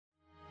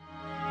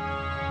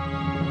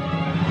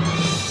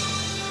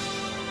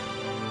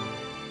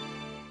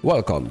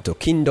Welcome to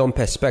Kingdom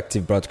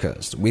Perspective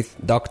Broadcast with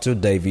Dr.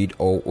 David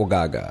O.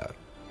 Ogaga.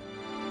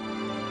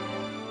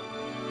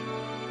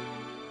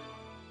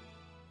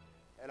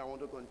 And I want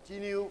to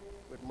continue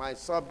with my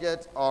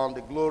subject on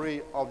the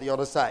glory of the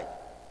other side.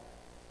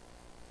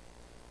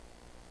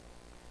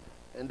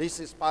 And this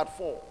is part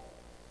 4.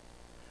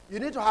 You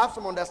need to have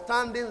some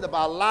understanding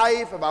about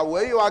life, about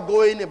where you are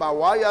going, about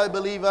why you are a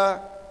believer.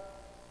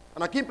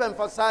 And I keep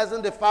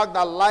emphasizing the fact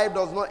that life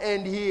does not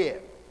end here.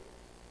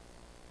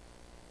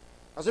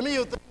 Assuming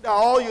you think that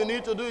all you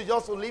need to do is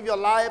just to live your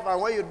life,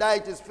 and when you die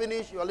it is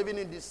finished, you are living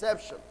in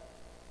deception.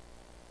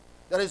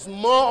 There is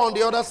more on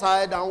the other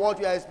side than what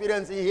you are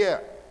experiencing here.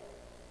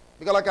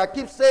 Because like I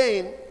keep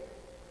saying,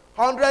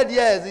 100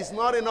 years is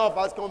not enough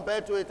as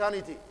compared to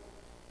eternity.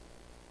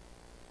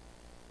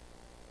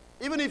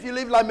 Even if you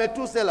live like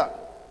Methuselah,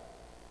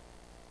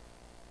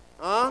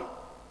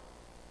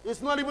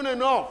 it's not even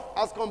enough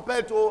as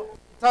compared to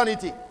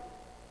eternity.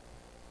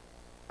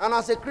 And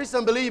as a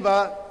Christian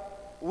believer,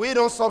 we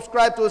don't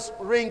subscribe to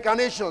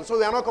reincarnation, so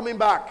we are not coming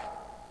back.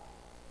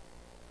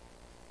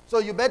 So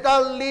you better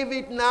live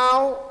it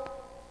now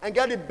and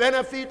get the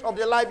benefit of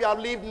the life you have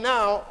lived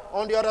now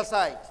on the other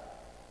side.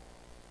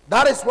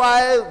 That is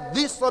why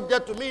this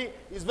subject to me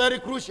is very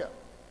crucial.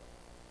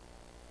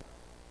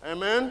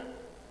 Amen.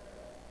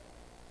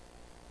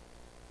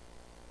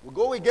 We'll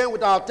go again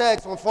with our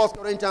text on 1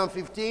 Corinthians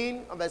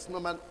 15, verse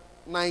number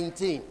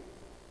 19.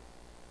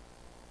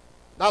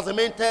 That's the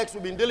main text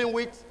we've been dealing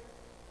with.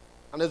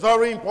 And it's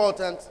very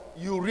important.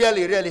 You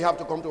really, really have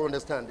to come to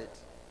understand it.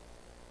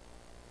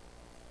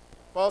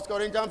 1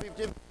 Corinthians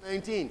 15,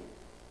 19.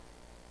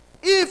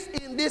 If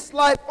in this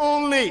life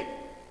only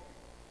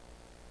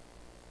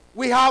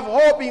we have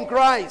hope in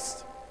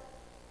Christ,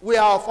 we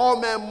are of all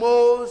men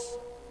most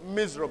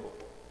miserable.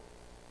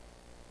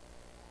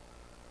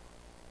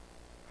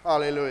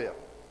 Hallelujah.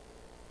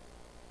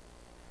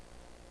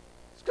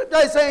 Scripture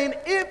is saying,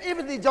 if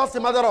it is just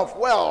a matter of,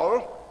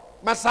 well,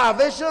 my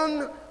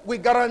salvation will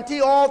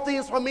guarantee all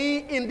things for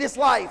me in this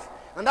life,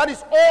 and that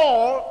is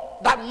all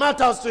that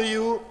matters to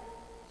you,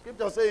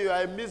 Scripture says you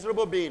are a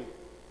miserable being.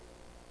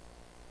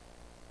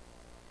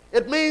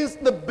 It means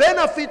the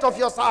benefit of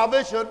your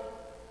salvation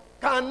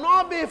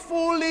cannot be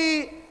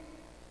fully,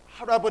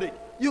 how do I put it?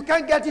 You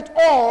can't get it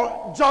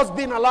all just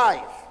being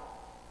alive.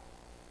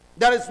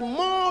 There is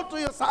more to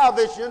your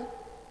salvation.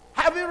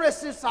 Having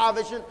received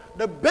salvation,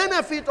 the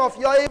benefit of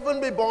your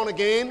even be born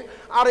again,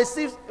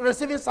 and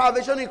receiving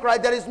salvation in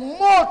Christ, there is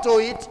more to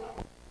it.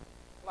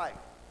 Life.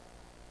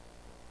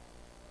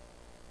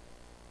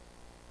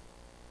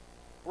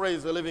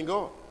 Praise the living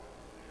God.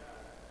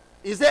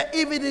 He said,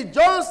 if it is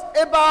just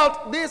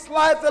about this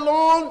life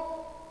alone,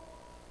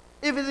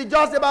 if it is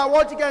just about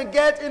what you can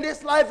get in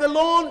this life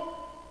alone,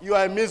 you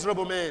are a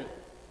miserable man.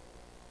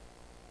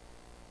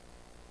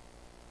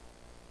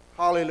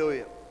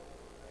 Hallelujah.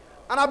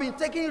 And I've been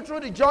taking you through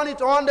the journey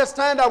to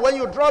understand that when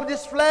you drop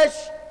this flesh,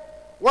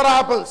 what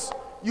happens?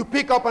 You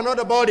pick up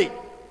another body.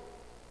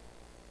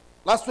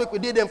 Last week we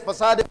did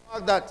emphasize the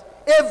fact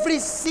that every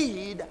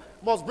seed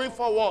must bring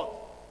forward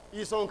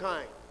its own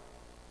kind.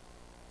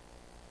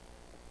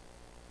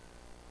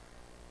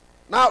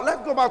 Now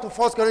let's go back to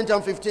 1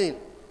 Corinthians 15.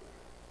 Let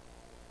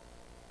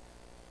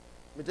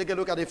me take a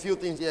look at a few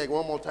things here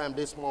one more time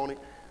this morning.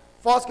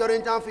 1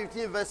 Corinthians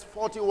 15 verse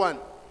 41.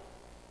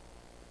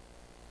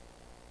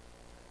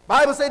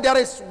 Bible says there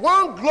is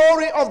one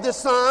glory of the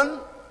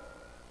sun,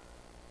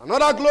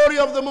 another glory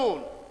of the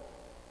moon,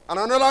 and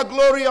another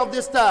glory of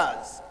the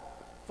stars.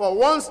 For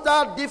one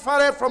star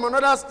differeth from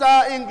another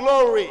star in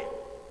glory.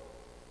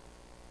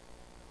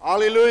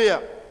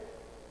 Hallelujah.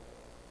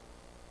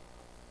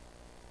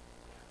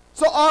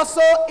 So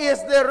also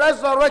is the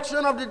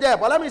resurrection of the dead.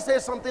 But let me say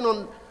something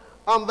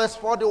on verse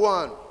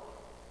 41.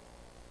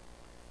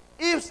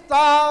 If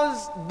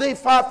stars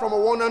differ from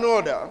one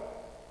another,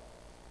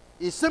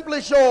 it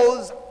simply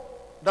shows,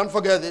 don't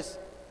forget this,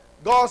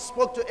 God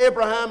spoke to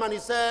Abraham and he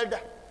said,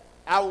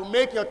 I will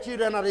make your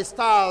children as the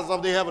stars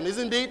of the heaven.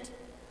 Isn't it?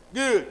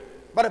 Good.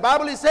 But the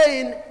Bible is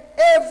saying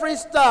every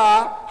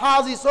star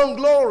has its own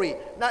glory.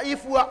 Now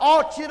if we are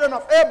all children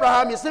of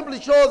Abraham, it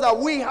simply shows that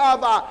we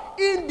have our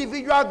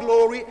individual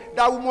glory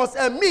that we must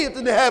emit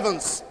in the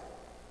heavens.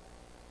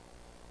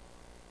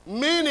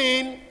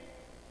 Meaning,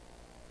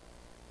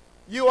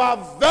 you are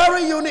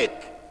very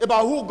unique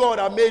about who God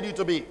has made you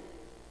to be.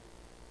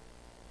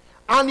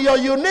 And your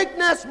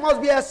uniqueness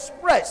must be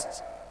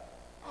expressed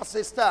as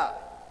a star.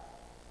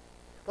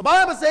 The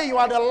Bible says you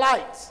are the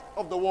light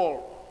of the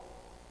world.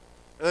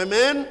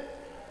 Amen?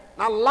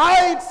 Now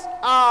lights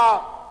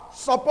are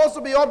supposed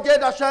to be objects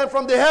that shine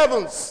from the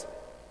heavens.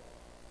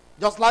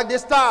 Just like the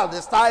star.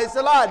 The star is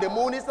a light. The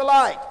moon is a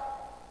light.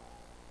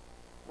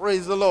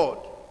 Praise the Lord.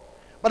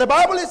 But the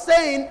Bible is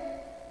saying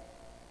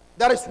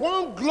there is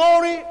one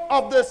glory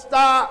of the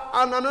star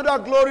and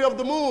another glory of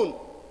the moon.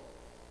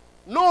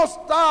 No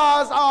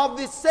stars are of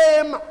the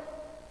same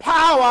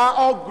power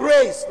or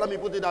grace. Let me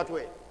put it that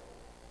way.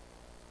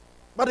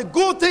 But the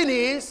good thing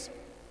is,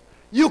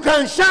 you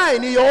can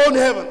shine in your own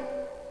heaven.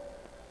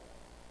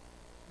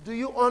 Do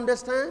you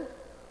understand?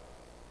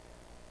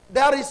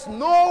 There is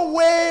no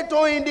way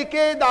to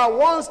indicate that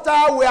one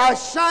star will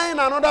outshine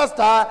another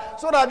star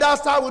so that that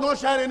star will not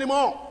shine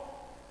anymore.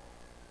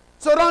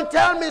 So don't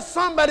tell me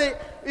somebody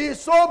is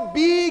so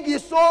big,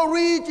 is so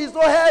rich, is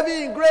so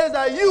heavy in grace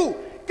that you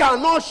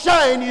cannot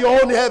shine in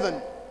your own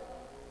heaven.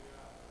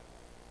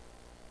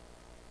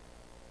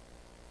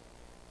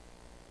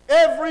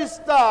 Every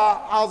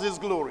star has its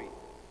glory.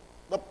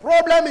 The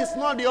problem is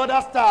not the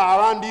other star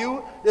around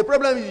you. The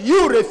problem is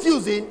you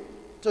refusing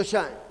to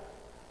shine.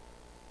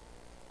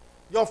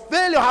 Your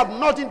failure has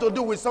nothing to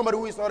do with somebody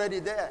who is already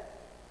there.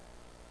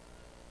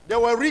 There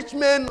were rich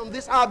men on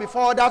this earth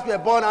before that were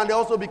born, and they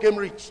also became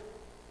rich.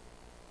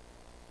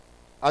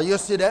 Are you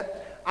see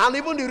that? And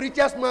even the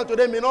richest man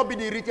today may not be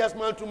the richest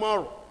man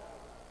tomorrow.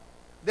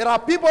 There are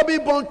people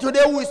being born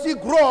today who will still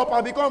grow up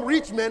and become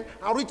rich men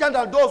and richer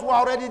than those who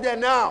are already there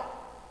now.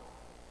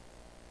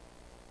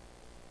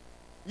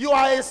 You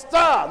are a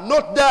star,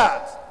 not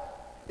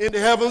that, in the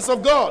heavens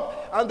of God.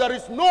 And there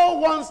is no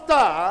one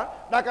star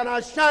that can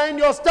outshine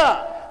your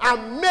star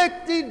and make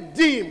it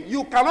dim.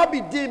 You cannot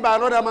be dimmed by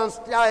another man's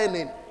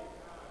shining.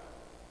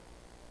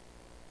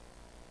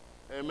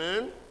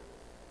 Amen.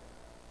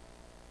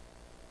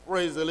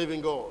 Praise the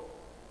living God.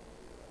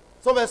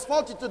 So verse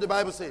 42, the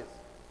Bible says,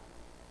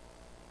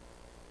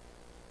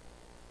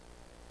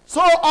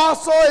 so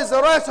also is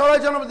the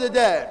resurrection of the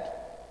dead.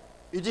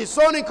 It is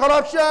sown in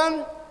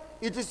corruption,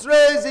 it is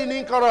raised in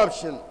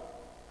incorruption.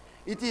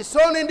 It is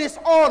sown in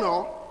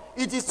dishonor,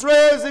 it is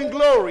raised in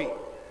glory.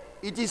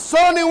 It is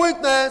sown in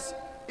weakness,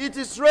 it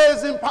is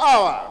raised in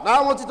power.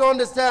 Now I want you to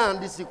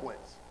understand this sequence.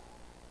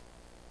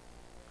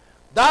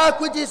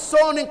 That which is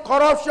sown in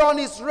corruption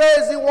is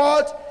raised in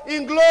what?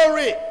 In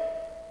glory.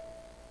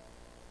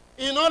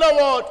 In other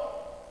words,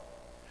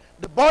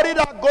 the body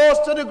that goes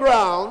to the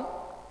ground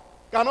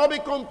cannot be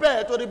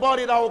compared to the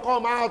body that will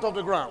come out of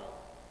the ground.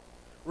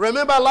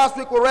 Remember last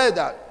week we read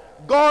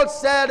that. God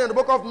said in the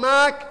book of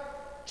Mark,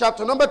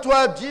 chapter number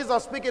 12,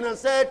 Jesus speaking and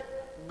said,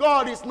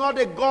 God is not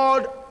a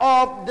God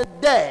of the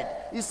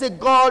dead. He's a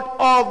God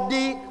of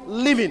the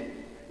living.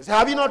 He said,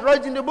 have you not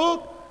read in the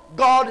book?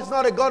 God is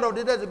not a God of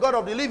the dead, he's a God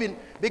of the living.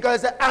 Because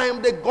he said, I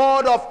am the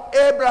God of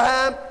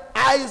Abraham,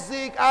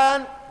 Isaac,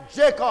 and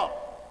Jacob.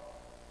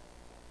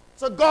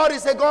 So God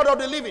is a God of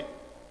the living.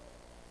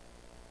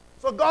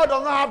 So God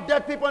does not have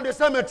dead people in the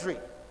cemetery.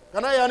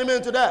 Can I hear an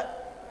amen to that?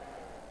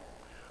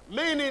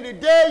 Meaning the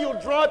day you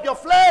drop your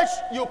flesh,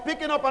 you're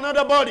picking up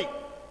another body.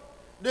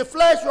 The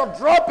flesh you're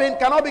dropping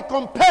cannot be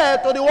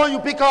compared to the one you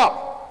pick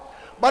up.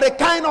 But the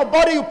kind of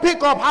body you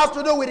pick up has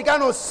to do with the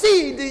kind of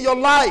seed in your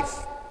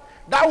life.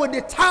 That will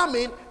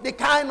determine the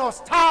kind of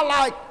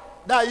starlight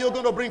that you're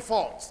going to bring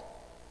forth.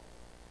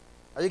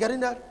 Are you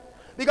getting that?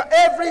 Because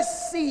every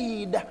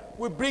seed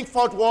will bring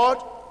forth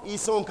what?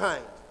 Its own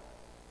kind.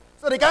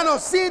 So the kind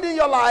of seed in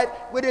your life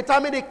will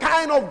determine the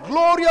kind of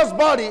glorious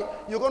body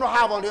you're going to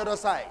have on the other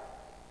side.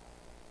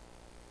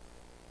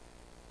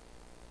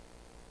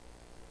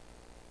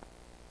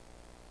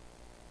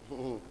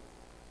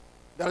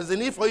 There is a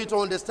need for you to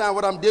understand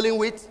what I'm dealing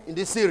with in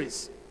this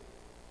series.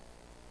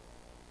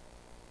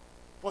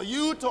 For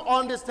you to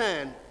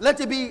understand, let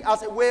it be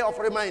as a way of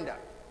reminder.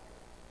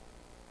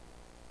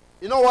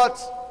 You know what?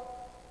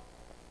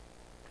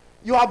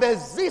 You have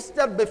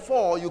existed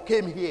before you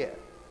came here.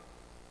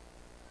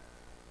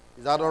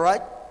 Is that all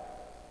right?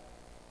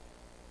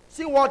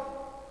 See what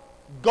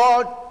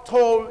God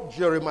told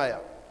Jeremiah.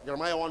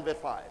 Jeremiah 1 verse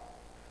 5.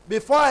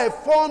 Before I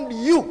formed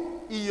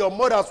you in your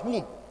mother's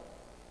womb,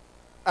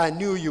 I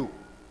knew you.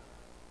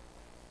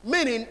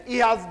 Meaning, he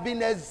has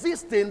been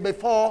existing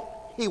before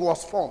he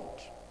was formed.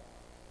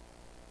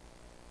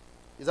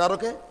 Is that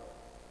okay?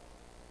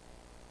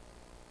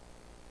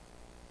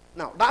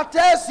 Now, that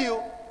tells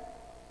you,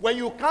 when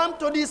you come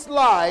to this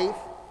life,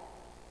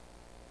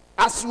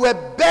 as you were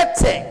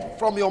birthed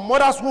from your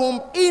mother's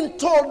womb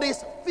into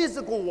this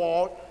physical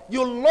world,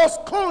 you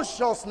lost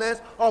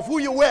consciousness of who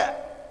you were.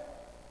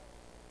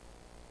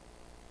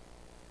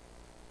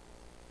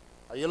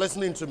 Are you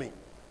listening to me?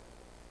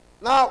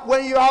 Now,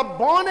 when you are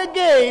born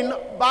again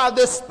by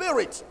the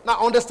Spirit,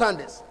 now understand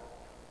this.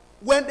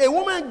 When a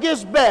woman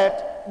gives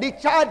birth, the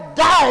child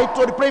died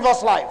to the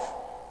previous life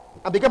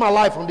and became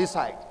alive on this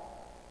side.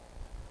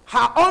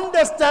 Her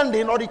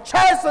understanding, or the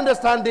child's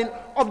understanding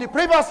of the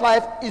previous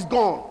life, is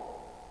gone.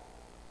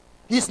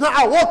 He's now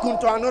awoken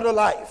to another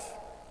life.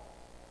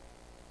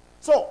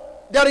 So,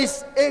 there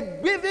is a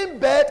giving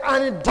birth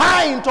and a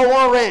dying to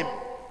one realm.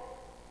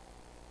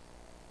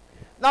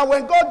 Now,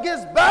 when God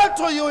gives birth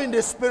to you in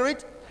the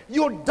Spirit,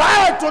 you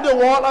die to the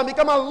world and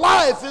become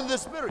alive in the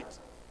Spirit.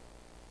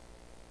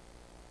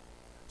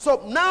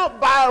 So now,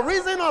 by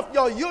reason of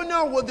your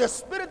union with the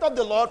Spirit of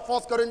the Lord,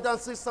 1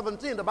 Corinthians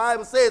 6:17, the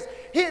Bible says,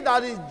 he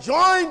that is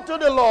joined to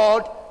the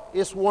Lord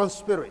is one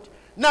spirit.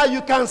 Now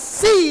you can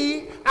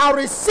see and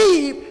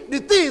receive the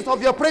things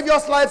of your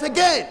previous life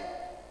again.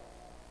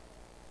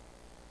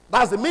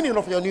 That's the meaning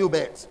of your new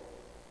birth.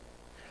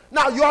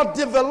 Now you are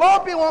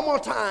developing one more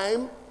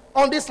time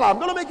on this slide. I'm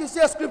going to make you see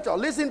a scripture.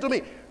 Listen to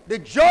me. The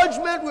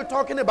judgment we're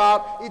talking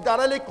about is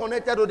directly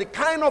connected to the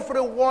kind of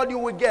reward you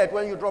will get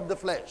when you drop the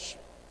flesh.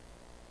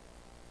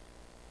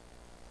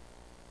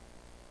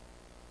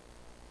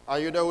 Are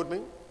you there with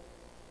me?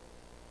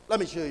 Let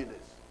me show you this.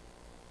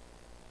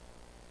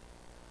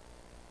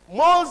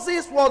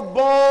 Moses was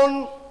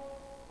born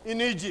in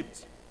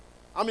Egypt.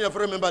 How many of you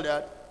remember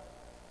that?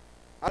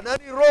 And then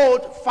he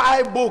wrote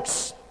 5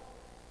 books.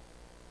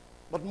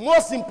 But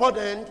most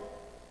important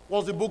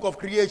was the book of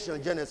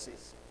creation,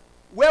 Genesis.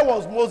 Where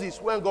was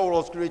Moses when God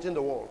was creating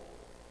the world?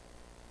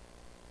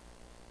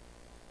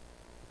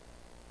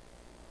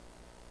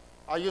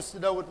 Are you still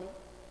there with me?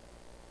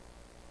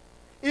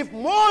 If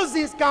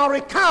Moses can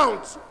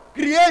recount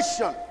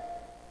creation,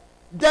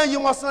 then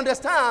you must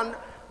understand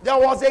there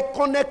was a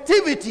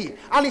connectivity,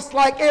 and it's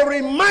like a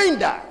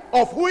reminder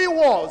of who he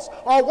was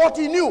or what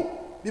he knew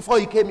before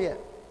he came here.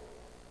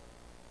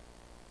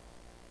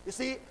 You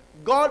see,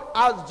 God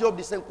asked Job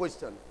the same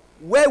question.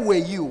 Where were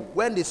you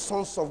when the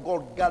sons of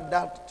God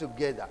gathered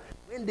together?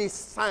 When they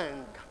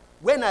sang?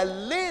 When I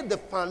laid the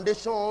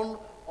foundation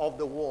of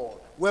the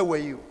world? Where were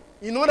you?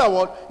 In other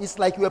words, it's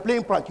like you were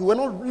playing prank. You were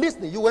not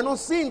listening. You were not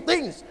seeing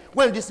things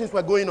when these things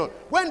were going on.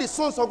 When the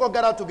sons of God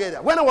gathered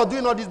together, when I was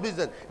doing all this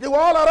business, they were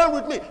all around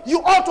with me.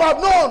 You ought to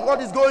have known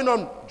what is going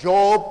on,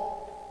 Job.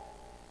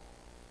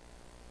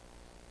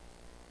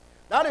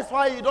 That is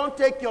why you don't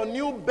take your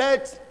new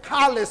birth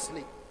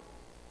carelessly.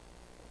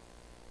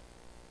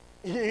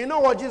 You know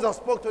what Jesus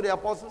spoke to the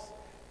apostles?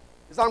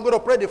 He said, I'm going to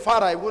pray the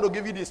Father, I'm going to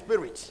give you the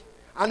Spirit.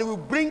 And he will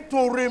bring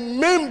to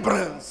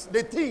remembrance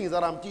the things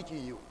that I'm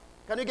teaching you.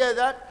 Can you get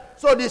that?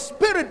 So the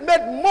Spirit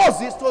made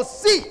Moses to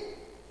see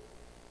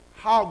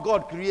how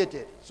God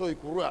created. So he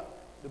could write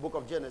the book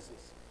of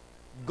Genesis.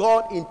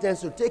 God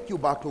intends to take you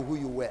back to who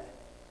you were.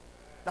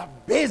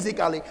 That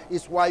basically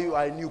is why you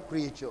are a new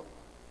creature.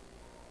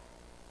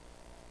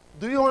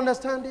 Do you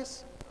understand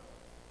this?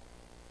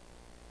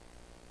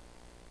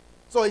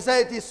 So he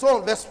said it is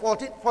sown, verse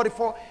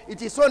 44,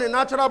 it is sown a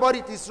natural body,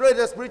 it is raised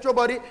a spiritual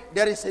body.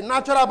 There is a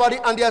natural body,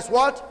 and there's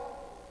what?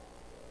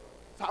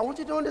 So I want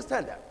you to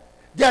understand that.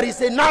 There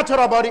is a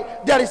natural body,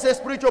 there is a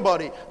spiritual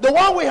body. The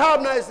one we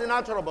have now is a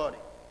natural body.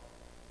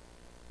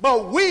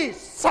 But we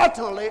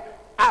certainly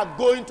are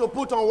going to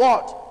put on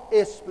what?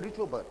 A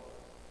spiritual body.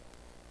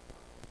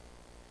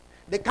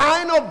 The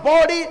kind of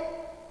body,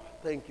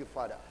 thank you,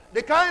 Father.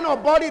 The kind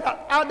of body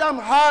that Adam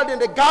had in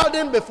the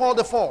garden before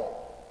the fall.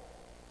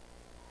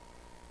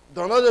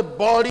 Another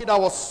body that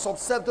was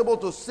susceptible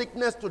to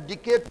sickness, to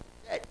decay, to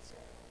death.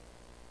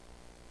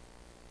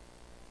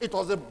 It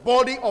was a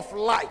body of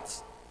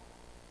light,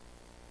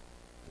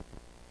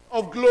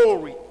 of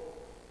glory.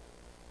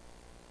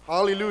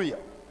 Hallelujah.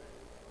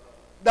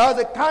 That's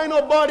the kind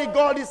of body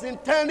God is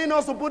intending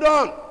us to put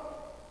on.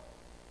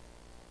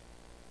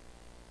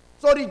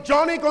 So the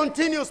journey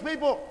continues,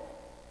 people.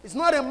 It's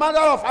not a matter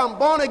of I'm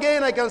born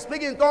again, I can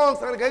speak in tongues,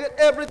 and I can get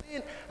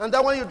everything, and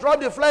then when you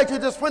drop the flesh,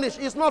 it is finished.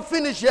 It's not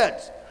finished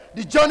yet.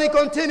 The journey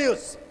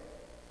continues.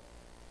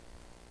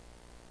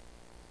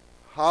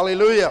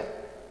 Hallelujah.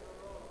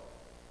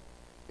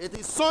 It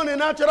is sown a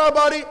natural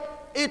body,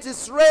 it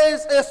is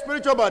raised a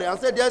spiritual body. I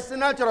said there's a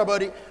natural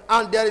body,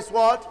 and there is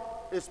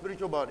what? A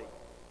spiritual body.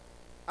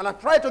 And I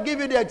tried to give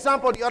you the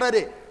example the other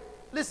day.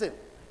 Listen,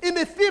 in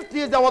the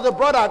 50s, there was a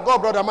brother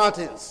called Brother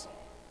Martins.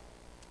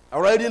 I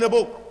read in a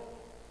book.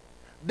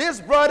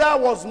 This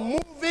brother was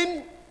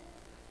moving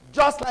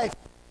just like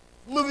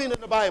moving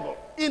in the Bible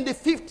in the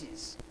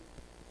 50s.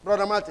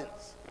 Brother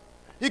Martins.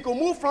 He could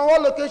move from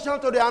one location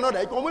to the another.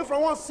 He could move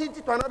from one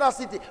city to another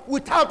city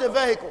without a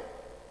vehicle.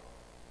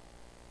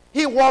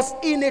 He was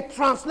in a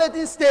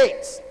translating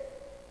state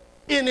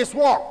in his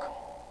walk.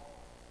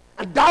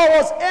 And that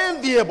was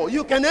enviable.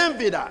 You can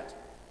envy that.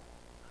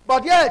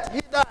 But yet,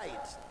 he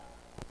died.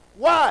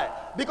 Why?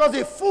 Because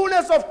the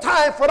fullness of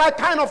time for that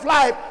kind of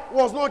life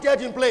was not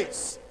yet in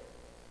place.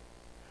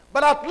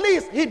 But at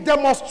least he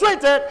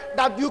demonstrated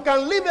that you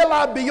can live a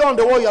life beyond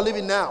the world you're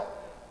living now.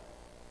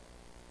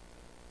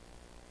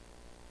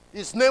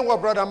 His name was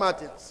Brother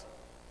Martins.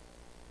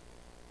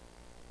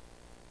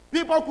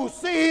 People could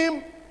see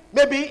him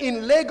maybe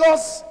in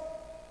Lagos.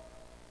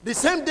 The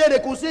same day they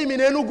could see him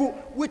in Enugu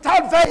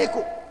without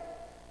vehicle.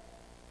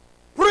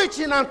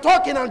 Preaching and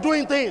talking and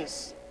doing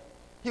things.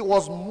 He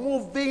was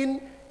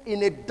moving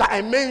in a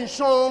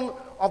dimension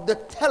of the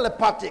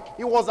telepathic.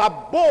 He was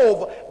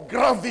above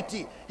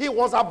gravity. He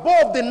was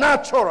above the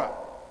natural.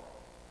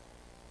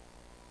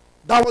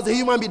 That was a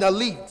human being that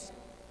lived.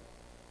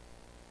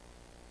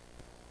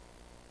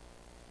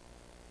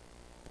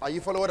 Are you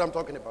following what I'm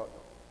talking about?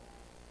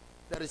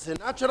 There is a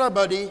natural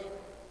body,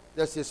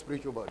 there's a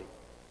spiritual body.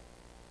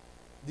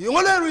 The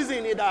only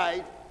reason he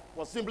died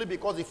was simply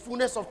because the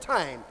fullness of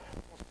time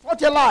for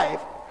such a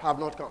life have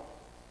not come.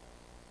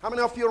 How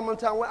many of you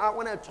remember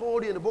when I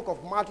told you in the book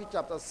of Matthew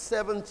chapter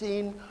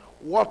 17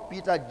 what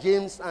Peter,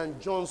 James,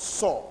 and John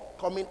saw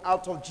coming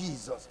out of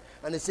Jesus?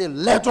 And they said,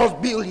 let us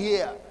build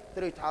here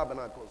 3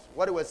 tabernacles.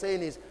 What they were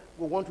saying is,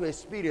 we want to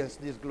experience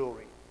this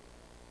glory.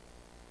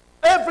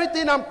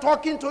 Everything I'm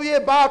talking to you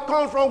about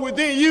comes from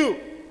within you.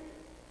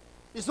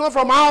 It's not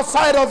from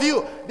outside of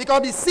you.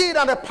 Because the seed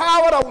and the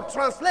power that will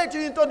translate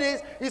you into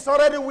this is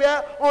already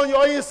where? On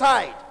your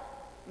inside.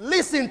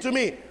 Listen to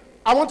me.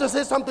 I want to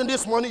say something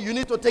this morning. You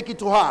need to take it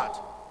to heart.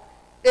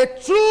 A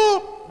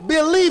true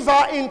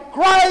believer in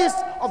Christ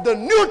of the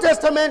New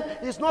Testament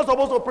is not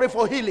supposed to pray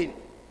for healing.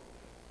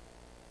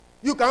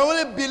 You can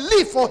only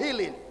believe for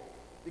healing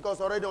because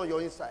it's already on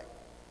your inside.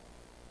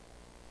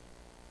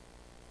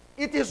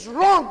 It is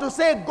wrong to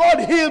say God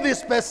healed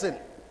this person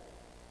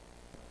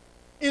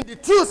in the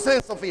true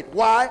sense of it.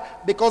 Why?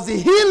 Because the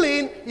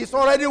healing is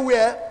already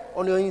where?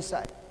 On your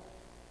inside.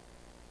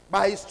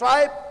 By his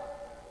stripe,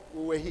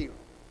 we were healed.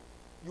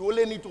 You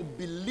only need to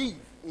believe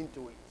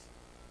into it.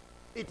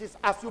 It is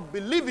as you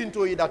believe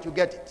into it that you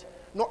get it.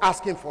 Not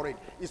asking for it.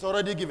 It's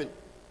already given.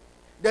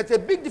 There's a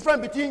big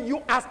difference between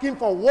you asking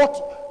for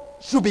what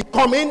should be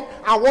coming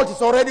and what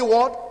is already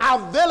what?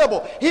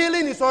 Available.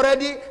 Healing is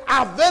already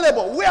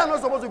available. We are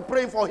not supposed to be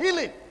praying for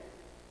healing.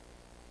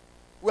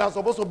 We are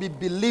supposed to be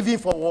believing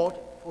for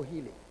what? For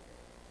healing.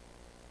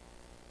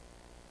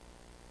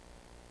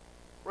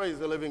 Praise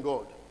the living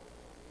God.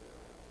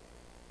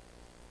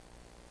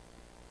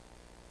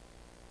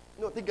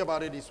 You know, think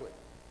about it this way.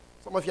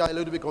 Some of you are a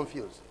little bit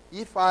confused.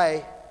 If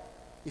I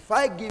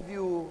give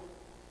you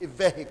a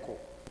vehicle,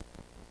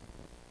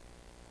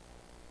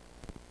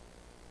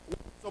 what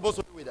are you supposed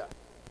to do with that?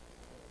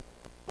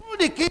 Pull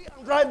the key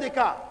and drive the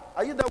car.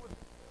 Are you there with me?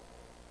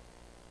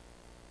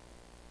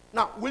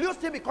 Now, will you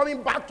still be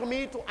coming back to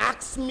me to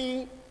ask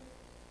me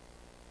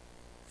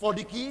for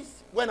the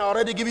keys when I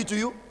already give it to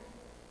you?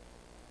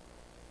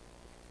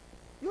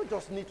 You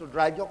just need to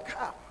drive your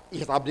car.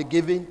 It has been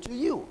given to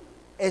you.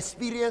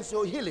 Experience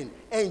your healing.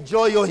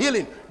 Enjoy your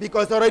healing.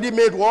 Because it's already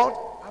made what?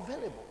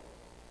 Available.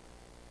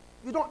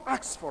 You don't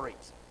ask for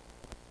it.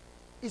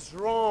 It's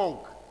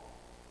wrong.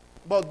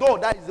 But though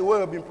that is the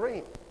way I've been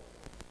praying.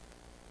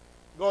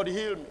 God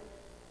heal me.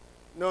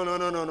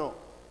 No.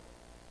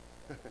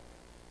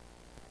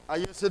 Are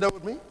you sitting there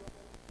with me?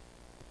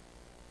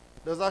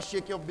 Does that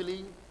shake your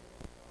belief?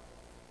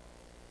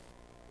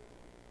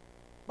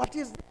 But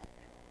it's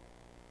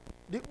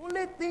the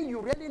only thing you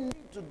really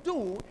need to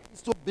do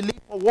is to believe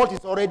for what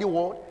is already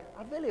what?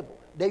 Available.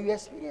 Then you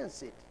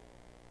experience it.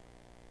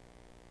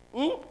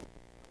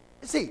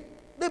 See,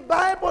 the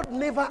Bible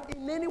never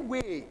in any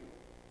way,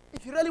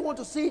 if you really want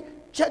to see,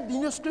 check the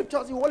new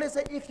scriptures, you always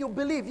say, if you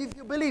believe, if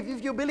you believe,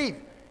 if you believe.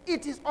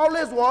 It is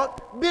always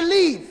what?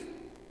 Believe.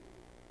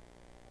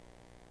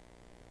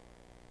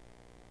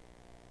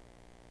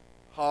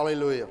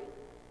 Hallelujah.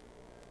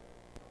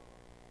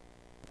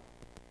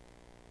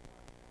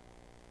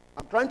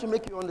 I'm trying to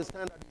make you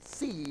understand that the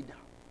seed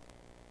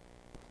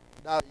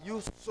that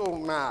you sow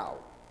now,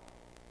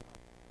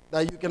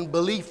 that you can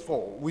believe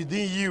for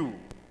within you,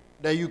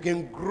 that you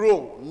can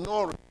grow,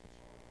 nourish,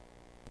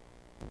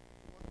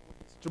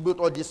 distribute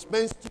or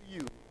dispense to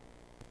you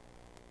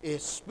a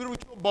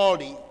spiritual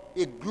body,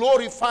 a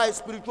glorified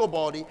spiritual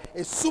body,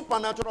 a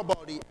supernatural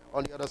body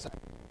on the other side.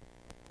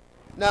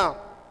 Now,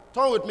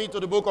 turn with me to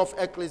the book of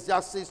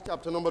Ecclesiastes,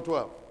 chapter number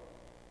 12.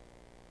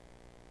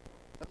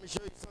 Let me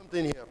show you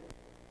something here.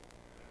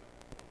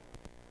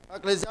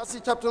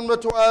 Ecclesiastes chapter number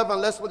 12,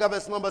 and let's look at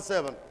verse number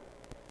 7.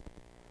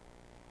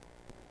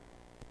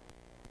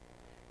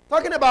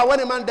 Talking about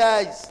when a man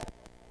dies.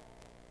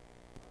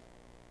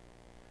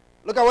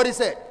 Look at what he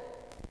said.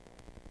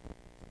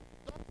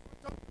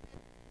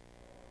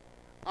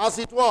 As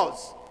it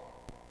was.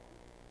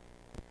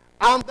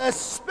 And the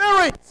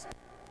spirit,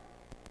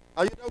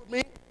 are you there with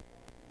me?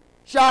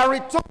 Shall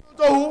return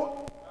unto who?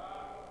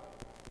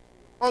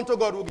 Unto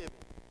God who gave it.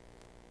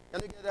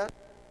 Can you get that?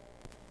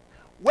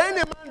 When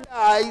a man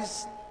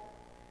dies,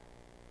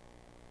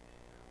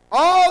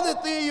 all the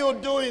thing you're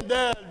doing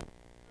there,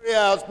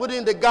 putting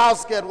in the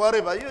gasket,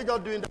 whatever, you're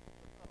just doing that.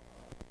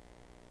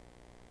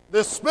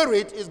 The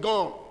spirit is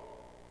gone.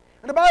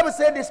 And the Bible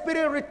said the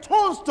spirit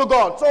returns to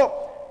God.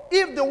 So,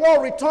 if the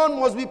word return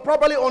must be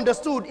properly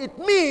understood, it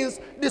means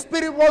the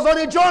spirit was on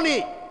a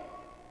journey.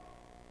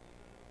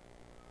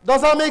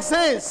 Does that make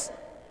sense?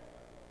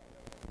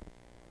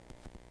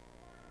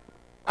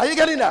 Are you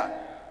getting that?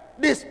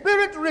 The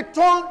spirit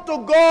returned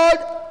to God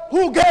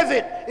who gave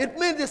it. It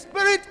means the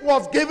spirit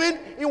was given.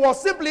 It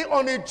was simply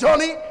on a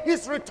journey.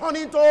 He's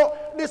returning to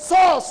the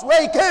source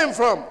where it came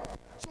from.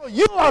 So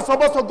you are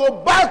supposed to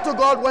go back to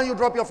God when you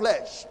drop your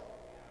flesh.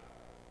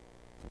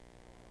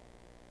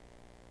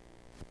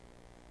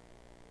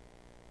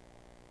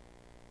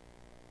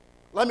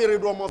 Let me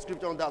read one more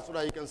scripture on that so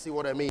that you can see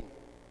what I mean.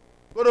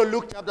 Go to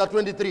Luke chapter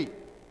 23.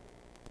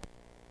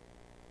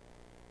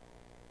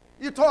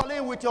 You toil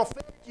in with your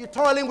faith, you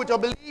toil in with your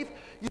belief,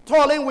 you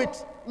toil in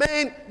with,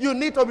 man, you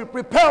need to be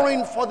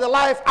preparing for the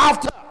life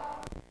after.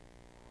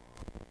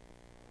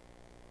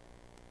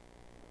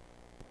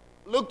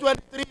 Luke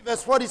 23,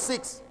 verse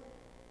 46.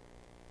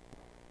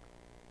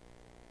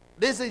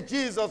 This is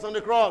Jesus on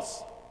the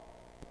cross.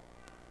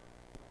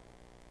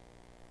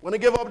 When he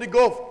gave up the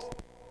ghost,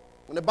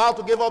 when about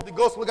to give up the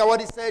ghost, look at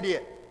what he said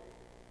here.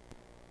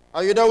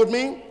 Are you there with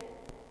me?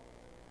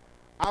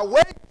 And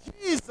when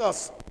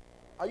Jesus,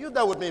 are you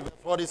there with me, verse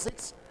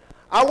 46?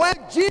 And when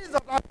Jesus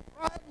had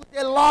cried with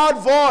a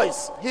loud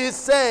voice, he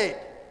said,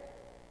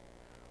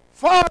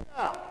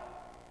 Father,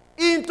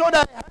 into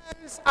thy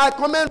hands I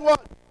commend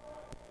what?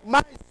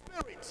 My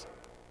spirit.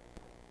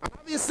 And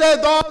having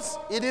said thus,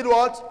 he did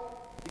what?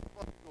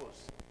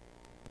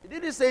 He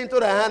didn't say into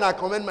thy hand I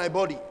commend my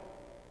body.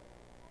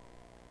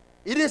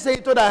 He didn't say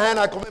into thy hand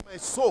I commend my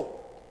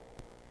soul.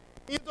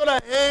 Into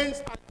thy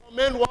hands I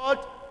commend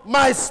what?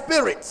 My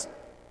spirit.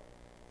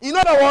 In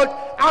other words,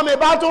 I'm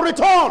about to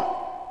return.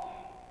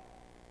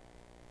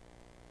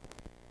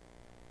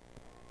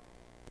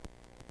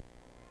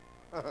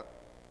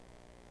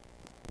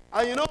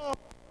 And you know,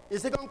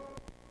 in 2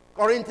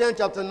 Corinthians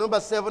chapter number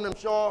 7, I'm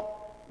sure,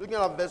 looking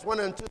at verse 1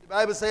 and 2, the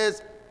Bible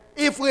says,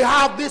 if we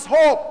have this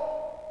hope,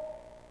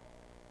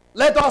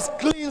 let us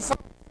cleanse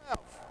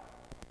ourselves.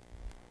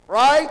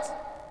 Right?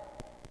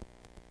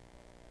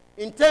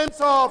 In terms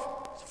of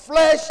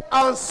flesh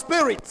and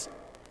spirit,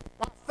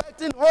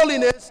 perfecting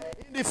holiness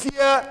in the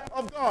fear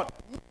of God.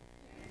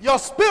 Your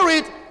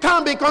spirit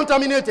can be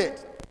contaminated.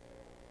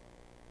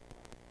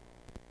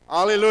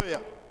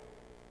 Hallelujah.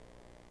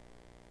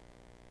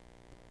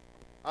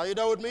 Are you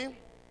there with me?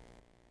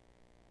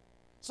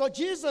 So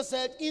Jesus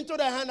said, into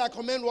the hand I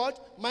commend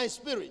what? My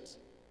spirit.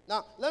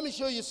 Now, let me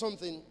show you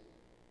something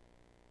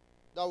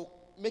that will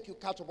make you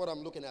catch up what I'm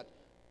looking at.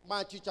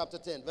 Matthew chapter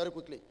 10, very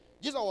quickly.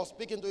 Jesus was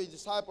speaking to his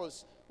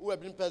disciples who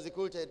had been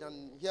persecuted,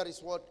 and here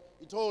is what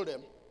he told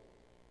them.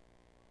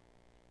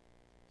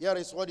 Here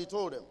is what he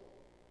told them.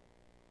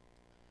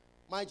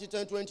 Matthew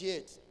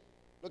 10:28.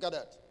 Look at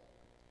that.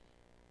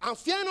 And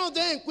fear not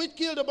then, which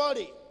kill the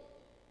body.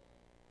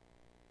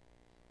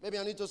 Maybe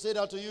I need to say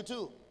that to you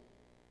too.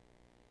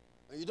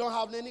 You don't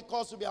have any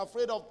cause to be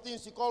afraid of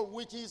things you call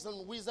witches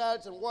and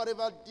wizards and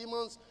whatever,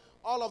 demons,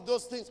 all of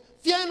those things.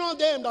 Fear not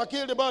them that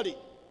kill the body.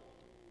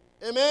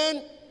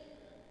 Amen?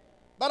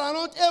 But are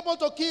not able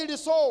to kill the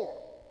soul.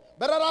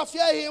 But rather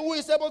fear him who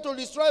is able to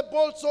destroy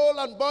both soul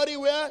and body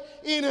where?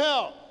 In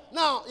hell.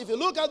 Now, if you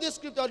look at this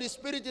scripture, the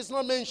spirit is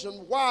not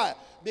mentioned. Why?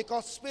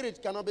 Because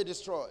spirit cannot be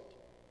destroyed.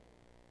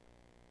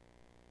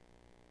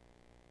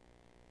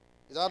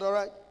 Is that all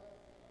right?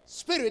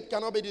 Spirit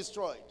cannot be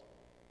destroyed.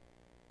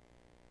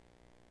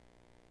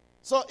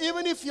 So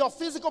even if your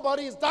physical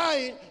body is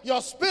dying,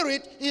 your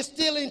spirit is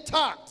still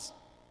intact.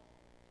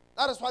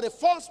 That is why the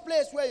first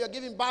place where you're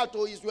giving birth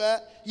to is where?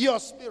 Your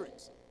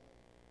spirit.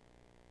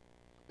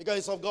 Because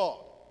it's of God.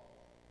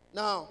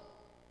 Now,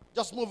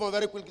 just move on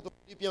very quickly to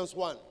Philippians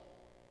 1.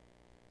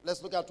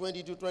 Let's look at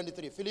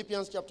 22-23.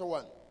 Philippians chapter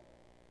 1.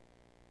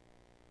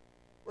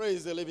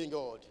 Praise the living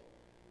God.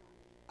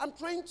 I'm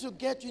trying to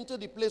get you into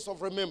the place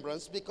of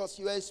remembrance because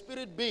you are a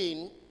spirit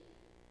being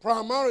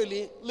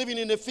primarily living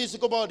in a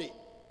physical body.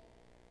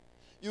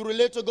 You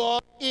relate to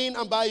God in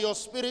and by your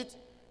spirit.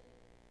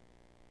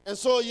 And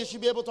so you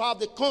should be able to have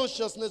the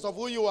consciousness of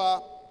who you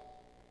are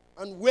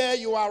and where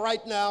you are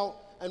right now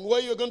and where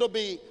you're going to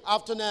be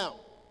after now.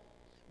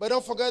 But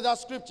don't forget that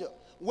scripture.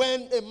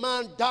 When a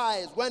man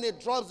dies, when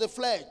it drops the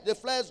flesh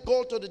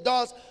goes to the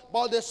dust,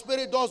 but the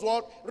spirit does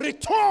what?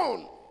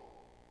 Return.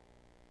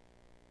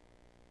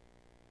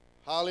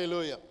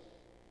 Hallelujah.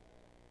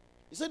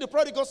 You see, the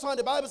prodigal son,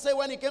 the Bible says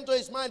when he came to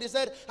his mind, he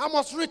said, I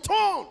must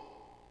return.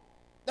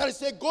 That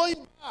is a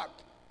going back.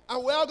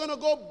 And we are going to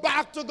go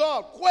back to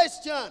God.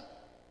 Question,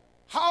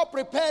 how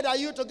prepared are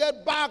you to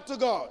get back to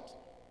God?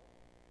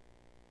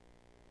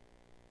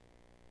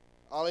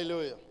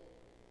 Hallelujah.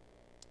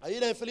 Are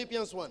you there in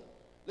Philippians 1?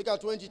 Look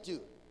at 22.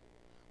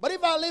 But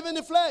if I live in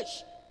the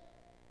flesh,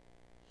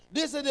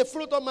 this is the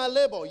fruit of my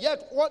labor.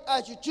 Yet what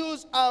I should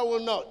choose, I will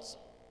not.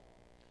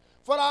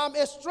 For I'm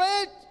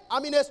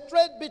in a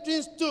strait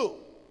between two,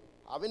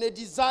 having a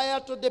desire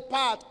to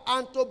depart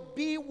and to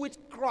be with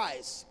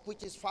Christ,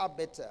 which is far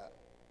better.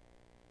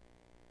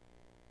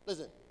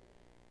 Listen,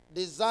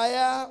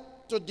 desire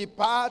to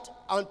depart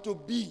and to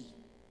be.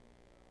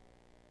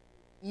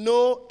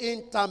 No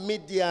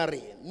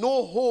intermediary,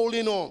 no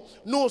holding on,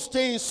 no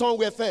staying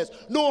somewhere first,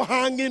 no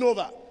hanging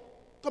over.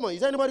 Come on,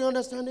 is anybody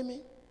understanding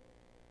me?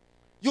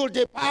 You'll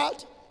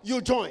depart,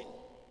 you join.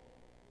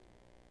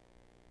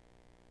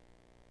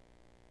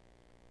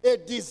 A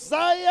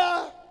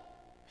desire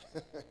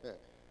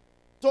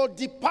to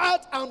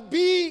depart and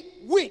be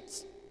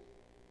with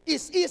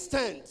is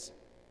instant.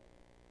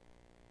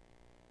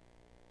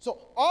 So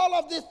all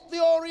of this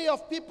theory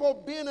of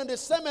people being in the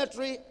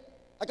cemetery,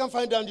 I can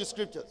find down the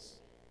scriptures.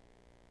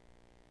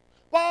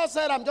 Paul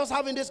said, I'm just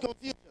having this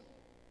confusion.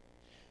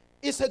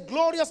 It's a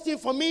glorious thing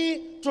for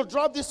me to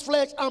drop this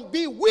flesh and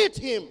be with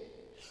him.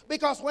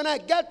 Because when I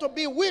get to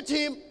be with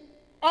him,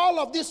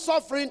 all of this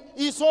suffering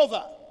is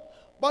over.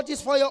 But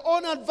it's for your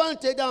own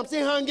advantage that I'm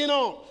still hanging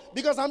on.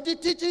 Because I'm still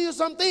teaching you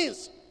some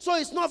things. So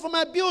it's not for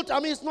my beauty.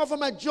 It's not for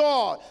my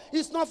joy.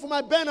 It's not for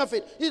my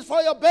benefit. It's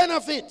for your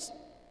benefit.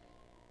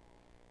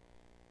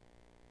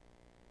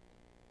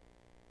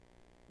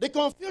 The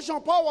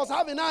confusion Paul was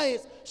having now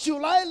is,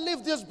 should I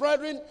leave this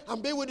brethren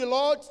and be with the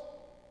Lord?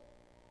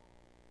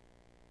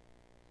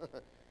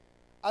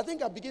 I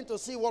think I begin to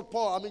see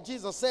what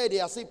Jesus said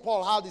here. I see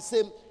Paul had the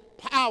same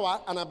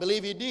power, and I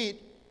believe he did.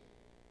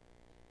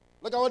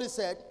 Look at what he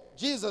said.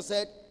 Jesus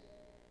said,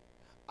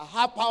 I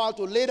have power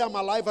to lay down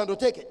my life and to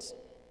take it.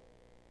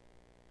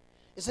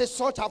 He says,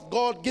 such have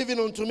God given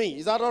unto me.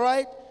 Is that all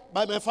right?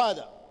 By my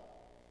Father.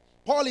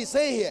 Paul is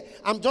saying here,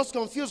 I'm just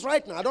confused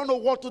right now. I don't know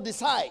what to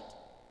decide.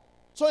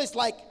 So it's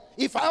like,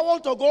 if I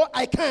want to go,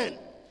 I can.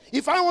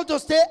 If I want to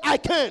stay, I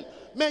can.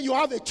 Man, you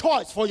have a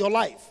choice for your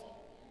life.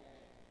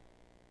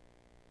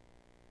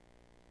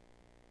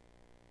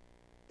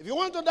 If you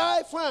want to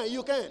die, fine,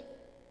 you can.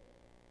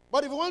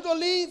 But if you want to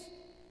leave,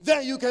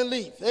 then you can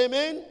leave.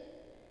 Amen?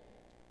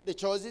 The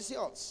choice is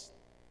yours.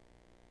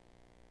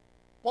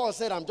 Paul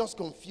said, I'm just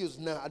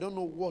confused now. I don't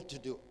know what to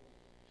do.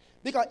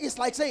 Because it's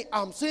like saying,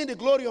 I'm seeing the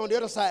glory on the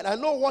other side. I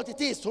know what it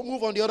is to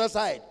move on the other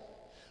side.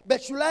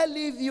 But should I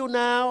leave you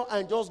now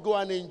and just go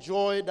and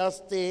enjoy that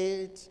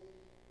state?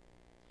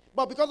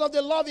 But because of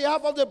the love you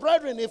have of the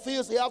brethren, he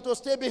feels he has to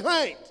stay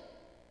behind.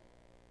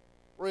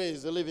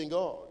 Praise the living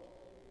God.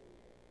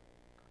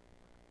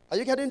 Are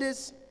you getting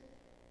this?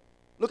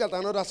 Look at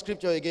another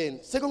scripture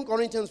again. 2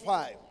 Corinthians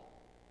 5.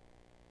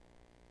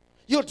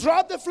 You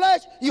drop the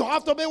flesh, you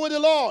have to be with the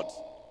Lord.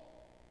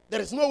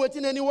 There is no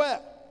waiting anywhere.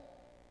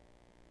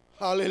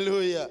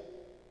 Hallelujah.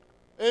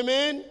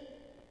 Amen.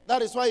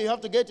 That is why you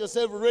have to get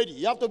yourself ready.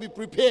 You have to be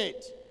prepared.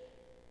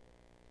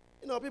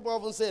 You know, people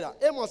often say that.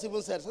 Amos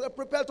even said, so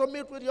prepare to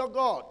meet with your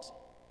God.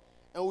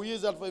 And we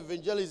use that for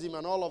evangelism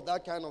and all of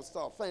that kind of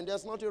stuff. Fine,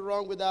 there's nothing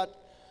wrong with that.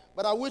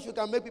 But I wish we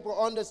can make people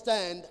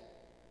understand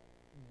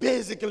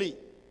basically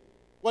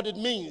what it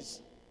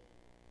means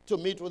to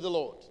meet with the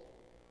Lord.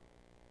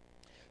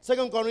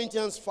 2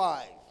 Corinthians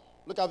 5.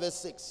 Look at verse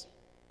 6.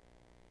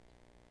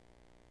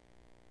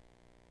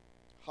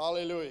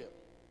 Hallelujah.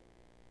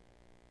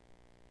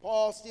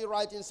 Paul still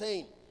writing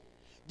saying,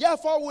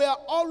 therefore we are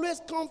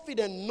always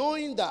confident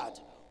knowing that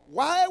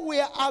while we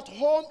are at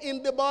home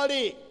in the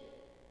body,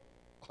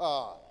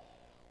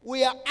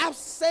 we are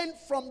absent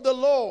from the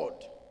Lord.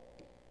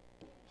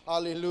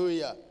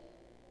 Hallelujah.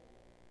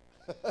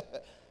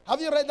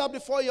 Have you read that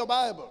before in your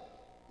Bible?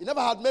 It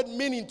never had made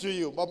meaning to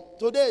you, but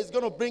today it's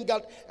going to bring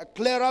out a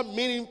clearer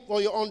meaning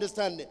for your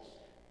understanding.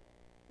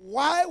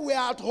 While we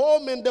are at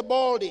home in the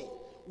body,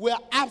 we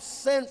are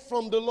absent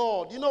from the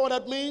Lord. You know what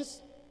that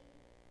means?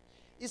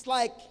 It's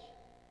like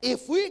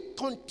if we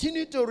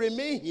continue to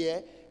remain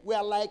here, we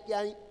are like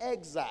in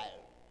exile.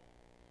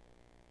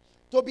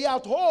 To be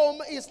at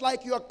home is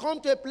like you are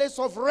come to a place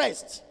of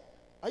rest.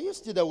 Are you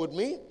still there with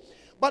me?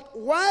 But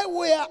while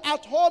we are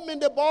at home in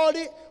the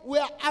body, we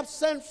are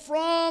absent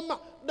from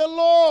the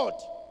Lord.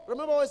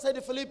 Remember what I said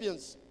in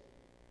Philippians?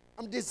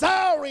 I'm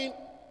desiring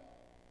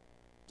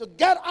to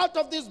get out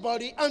of this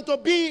body and to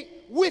be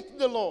with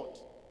the Lord.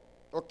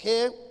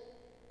 Okay?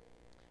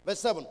 Verse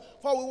 7.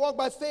 For we walk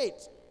by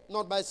faith,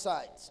 not by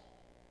sight.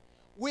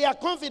 We are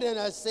confident,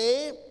 I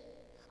say,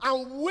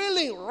 and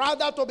willing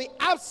rather to be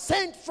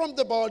absent from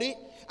the body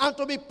and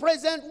to be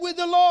present with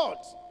the Lord.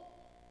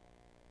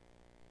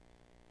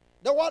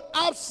 The word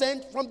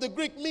absent from the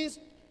Greek means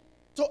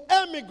to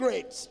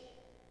emigrate,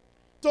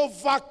 to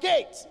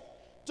vacate,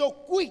 to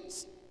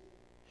quit.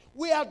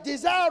 We are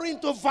desiring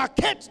to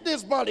vacate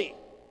this body.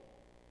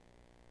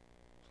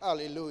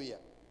 Hallelujah.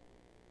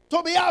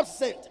 To be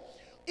absent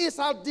is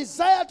our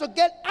desire to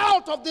get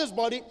out of this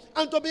body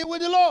and to be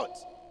with the Lord.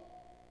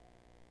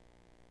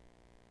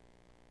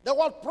 The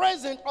word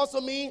present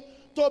also means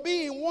to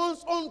be in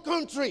one's own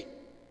country.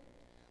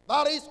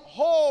 That is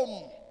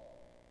home.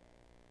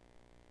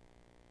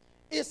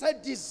 It's a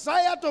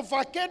desire to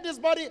vacate this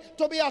body,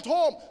 to be at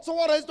home. So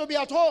what is to be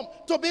at home?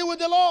 To be with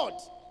the Lord.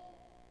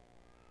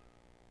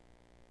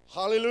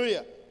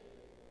 Hallelujah.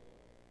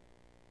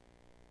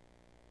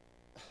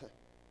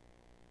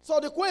 So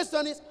the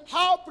question is,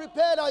 how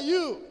prepared are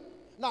you?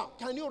 Now,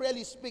 can you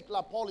really speak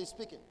like Paul is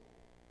speaking?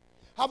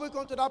 Have we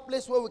come to that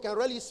place where we can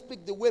really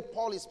speak the way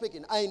Paul is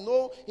speaking? I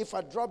know if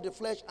I drop the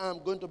flesh,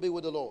 I'm going to be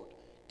with the Lord.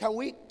 Can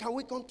we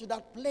come to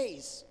that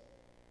place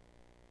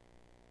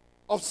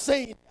of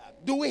saying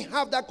that? Do we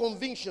have that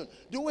conviction?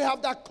 Do we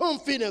have that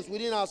confidence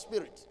within our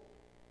spirit?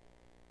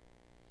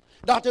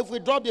 That if we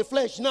drop the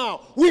flesh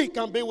now, we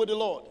can be with the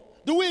Lord.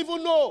 Do we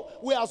even know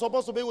we are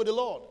supposed to be with the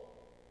Lord?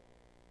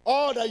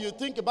 All that you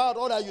think about,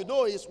 all that you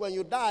know is when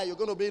you die, you're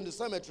going to be in the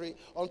cemetery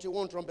until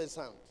one trumpet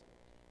sounds.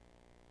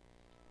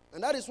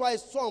 And that is why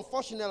it's so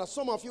unfortunate that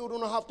some of you do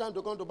not have time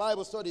to come to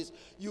Bible studies.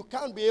 You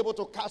can't be able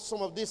to catch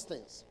some of these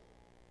things.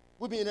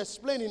 We've been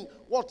explaining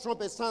what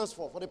trumpet stands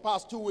for the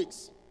past 2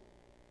 weeks.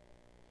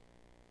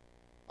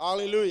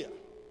 Hallelujah.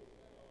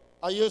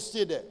 Are you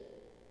still there?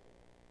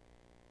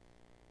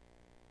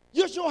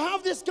 You should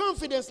have this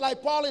confidence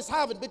like Paul is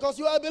having because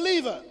you are a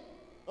believer.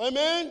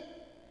 Amen?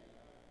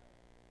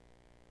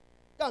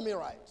 Get me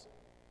right.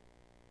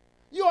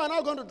 You are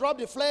not going to drop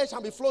the flesh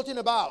and be floating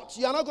about.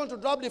 You are not going to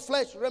drop the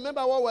flesh.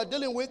 Remember what we're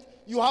dealing with?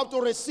 You have to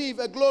receive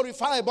a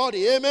glorified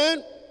body.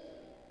 Amen?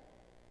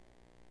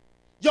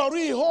 Your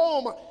real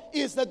home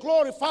is the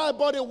glorified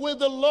body with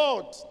the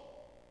Lord.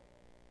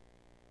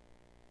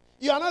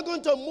 You are not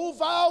going to move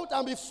out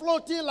and be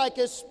floating like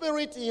a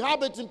spirit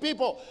inhabiting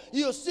people.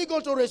 You're still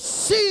going to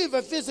receive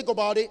a physical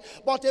body,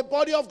 but a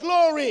body of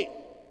glory.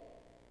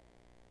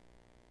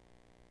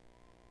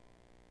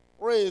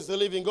 Praise the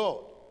living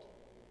God.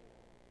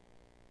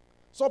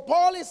 So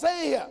Paul is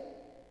saying here,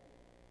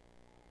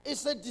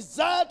 it's a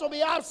desire to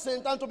be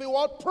absent and to be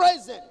what?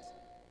 Present.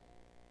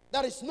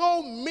 There is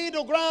no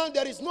middle ground.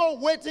 There is no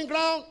waiting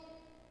ground.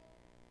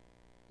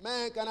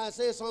 Man, can I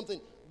say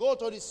something? Go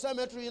to the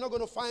cemetery. You're not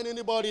going to find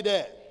anybody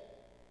there.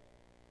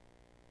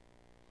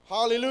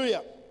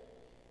 Hallelujah.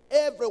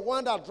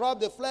 Everyone that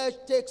dropped the flesh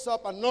takes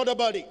up another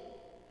body.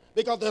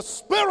 Because the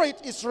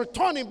spirit is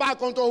returning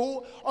back unto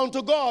who?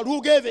 Unto God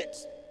who gave it.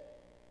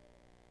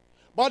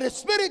 But the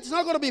spirit is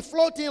not going to be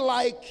floating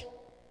like,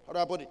 how do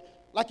I put it?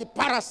 Like a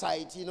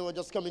parasite,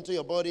 just come into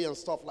your body and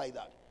stuff like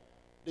that.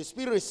 The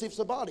spirit receives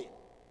a body.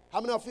 How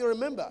many of you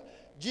remember?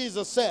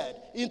 Jesus said,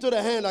 into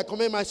the hand I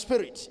commend my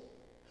spirit.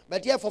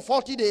 But yet for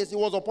 40 days he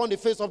was upon the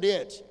face of the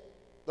earth.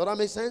 Does that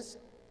make sense?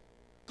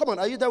 Come on,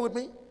 are you there with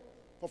me?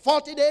 For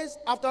 40 days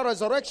after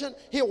resurrection,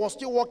 he was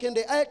still walking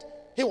the earth.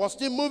 He was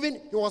still moving.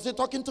 He was still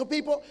talking to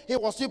people. He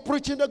was still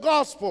preaching the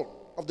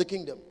gospel of the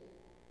kingdom.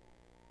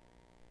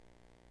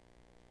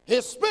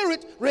 His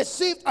spirit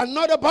received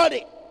another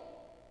body.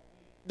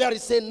 There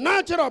is a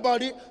natural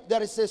body,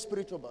 there is a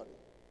spiritual body.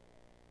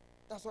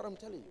 That's what I'm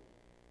telling you.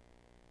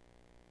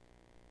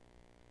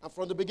 And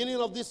from the beginning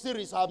of this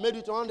series, I've made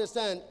you to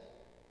understand,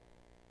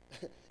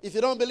 if you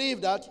don't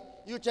believe that,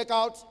 you check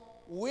out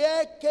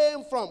where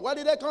came from. Where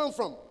did they come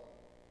from?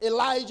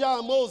 Elijah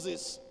and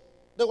Moses.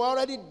 They were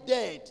already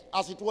dead,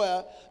 as it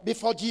were,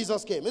 before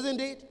Jesus came, isn't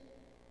it?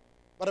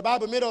 But the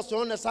Bible made us to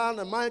understand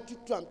in Matthew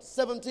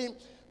 17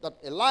 that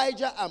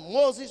Elijah and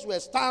Moses were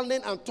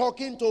standing and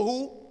talking to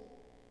who?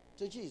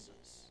 To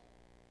Jesus.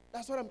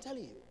 That's what I'm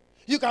telling you.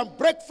 You can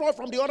break forth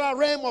from the other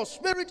realm of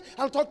spirit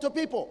and talk to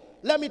people.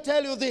 Let me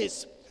tell you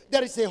this.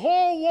 There is a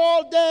whole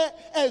world there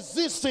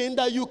existing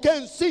that you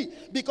can't see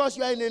because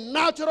you are in a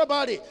natural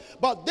body.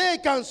 But they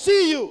can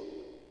see you.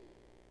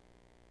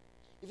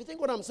 If you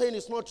think what I'm saying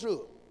is not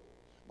true,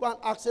 go and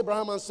ask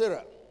Abraham and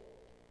Sarah.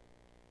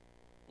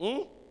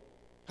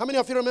 How many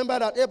of you remember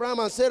that Abraham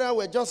and Sarah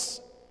were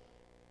just,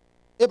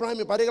 Abraham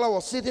in particular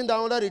was sitting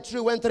down under the tree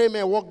when 3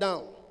 men walked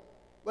down?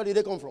 Where did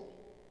they come from?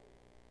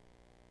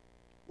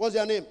 What's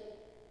their name?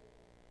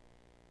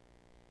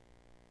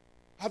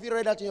 Have you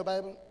read that in your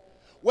Bible?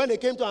 When they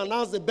came to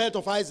announce the birth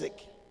of Isaac.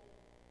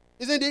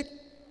 Isn't it?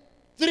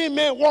 3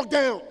 men walked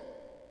down.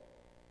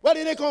 Where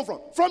did they come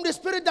from? From the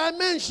spirit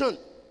dimension.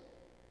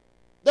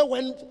 They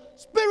were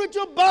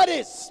spiritual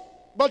bodies,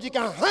 but you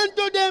can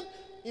handle them.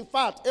 In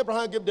fact,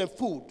 Abraham gave them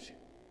food.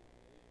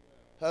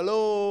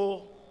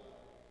 Hello?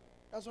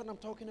 That's what I'm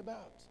talking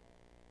about.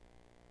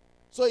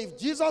 So if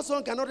Jesus'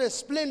 son cannot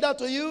explain that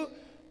to you,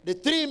 the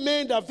 3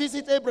 men that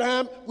visit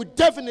Abraham will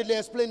definitely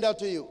explain that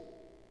to you.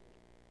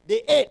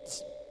 They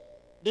ate.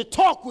 They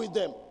talked with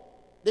them.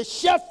 They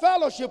shared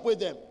fellowship with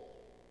them.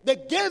 They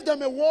gave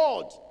them a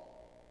word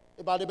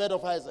about the birth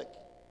of Isaac.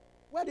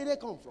 Where did they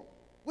come from?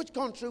 Which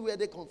country where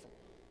they come from?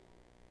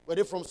 Were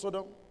they from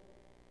Sodom?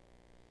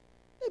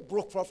 They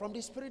broke forth from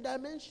the spirit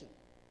dimension.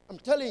 I'm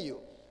telling you,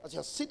 as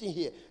you're sitting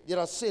here, there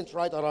are saints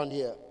right around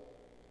here.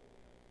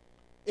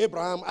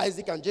 Abraham,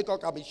 Isaac, and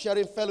Jacob have been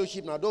sharing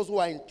fellowship. Now, those who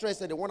are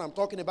interested in what I'm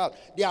talking about,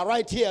 they are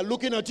right here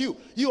looking at you.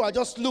 You are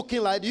just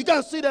looking like, you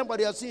can't see them, but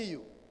they are seeing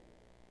you.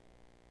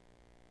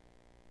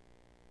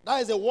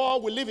 That is a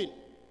world we live in.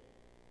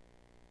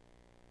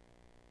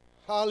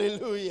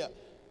 Hallelujah.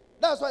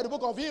 That's why the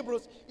book of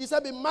Hebrews, he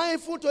said, be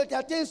mindful to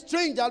entertain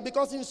strangers,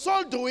 because in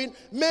so doing,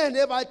 men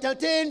have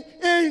entertained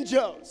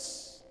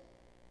angels.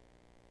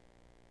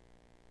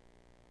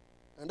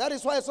 And that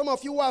is why some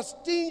of you are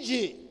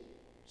stingy.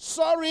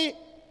 Sorry,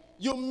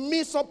 you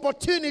miss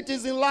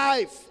opportunities in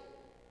life.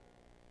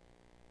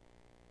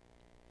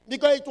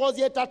 Because it was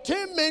the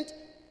entertainment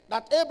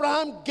that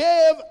Abraham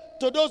gave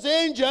to those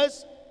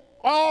angels,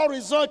 all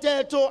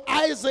resulted to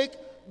Isaac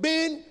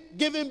being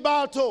given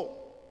birth to.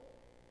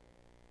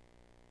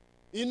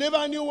 He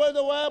never knew where they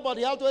were, but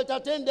he had to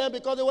entertain them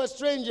because they were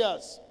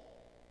strangers.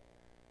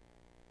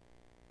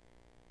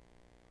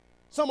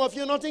 Some of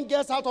you, nothing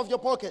gets out of your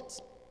pocket.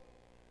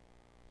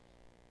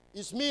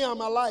 It's me and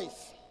my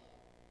life.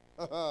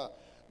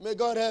 May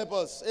God help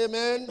us.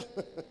 Amen.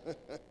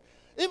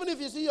 Even if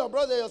you see your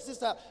brother or your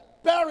sister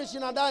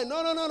perishing and dying,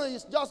 no.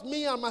 It's just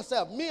me and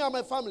myself, me and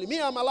my family, me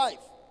and my life.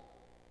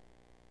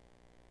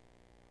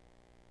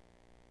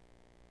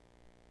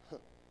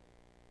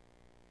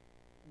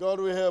 God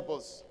will help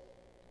us.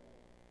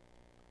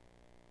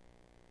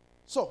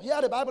 So here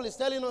the Bible is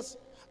telling us,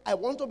 I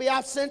want to be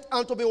absent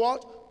and to be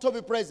what? To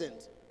be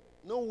present.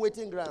 No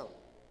waiting ground.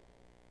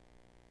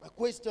 My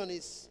question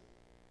is,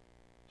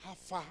 how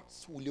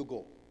fast will you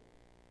go?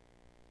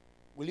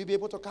 Will you be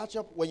able to catch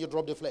up when you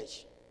drop the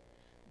flesh?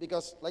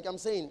 Because, like I'm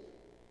saying,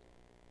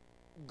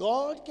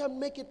 God can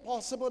make it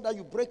possible that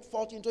you break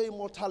forth into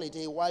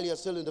immortality while you're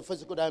still in the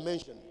physical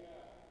dimension.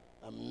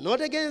 I'm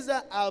not against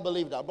that. I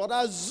believe that. But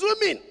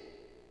assuming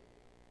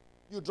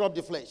you drop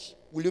the flesh,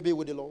 will you be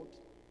with the Lord?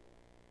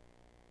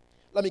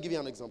 Let me give you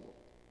an example.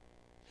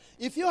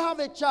 If you have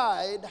a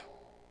child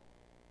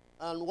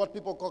and what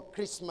people call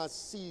Christmas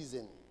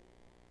season,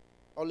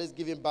 always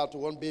giving birth to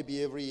one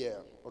baby every year,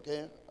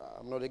 okay?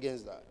 I'm not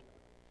against that.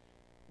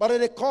 But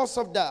in the course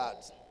of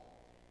that,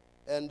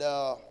 and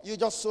you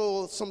just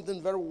saw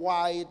something very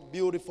white,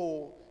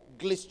 beautiful,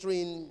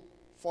 glistering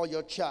for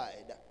your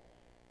child.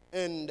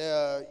 And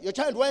your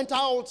child went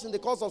out in the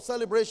course of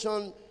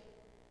celebration.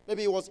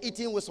 Maybe he was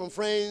eating with some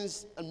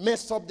friends and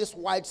messed up this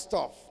white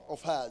stuff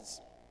of hers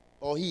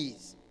or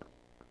his.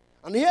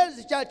 And here's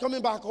the child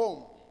coming back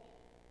home.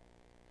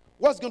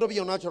 What's going to be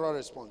your natural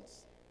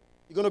response?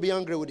 You're going to be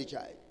angry with the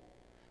child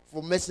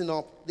for messing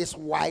up this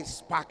white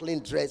sparkling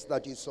dress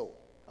that you saw.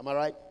 Am I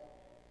right?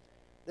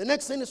 The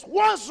next thing is,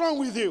 what's wrong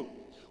with you?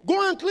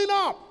 Go and clean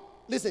up.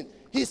 Listen,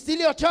 he's still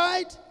your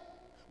child,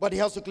 but he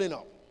has to clean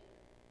up.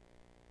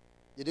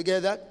 Did you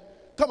get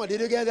that? Come on,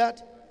 did you get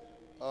that?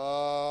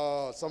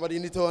 Oh, somebody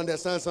need to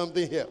understand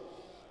something here.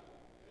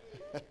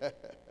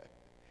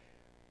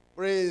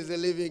 Praise the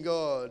living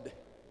God.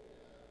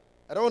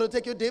 I don't want to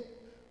take you deep,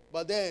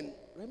 but then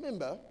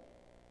remember,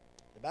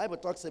 the Bible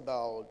talks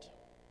about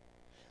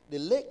the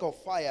lake of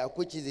fire,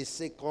 which is the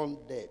second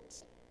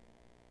death.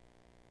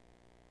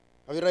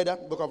 Have you read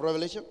that? Book of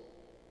Revelation?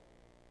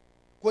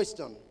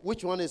 Question,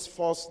 which one is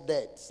first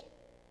death?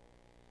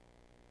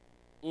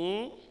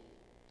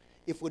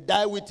 If we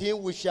die with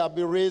him, we shall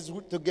be raised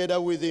together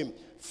with him.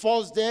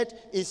 First death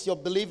is your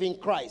belief in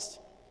Christ.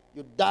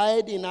 You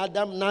died in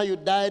Adam, now you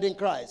died in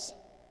Christ.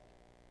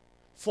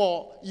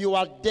 For you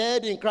are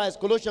dead in Christ.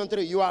 Colossians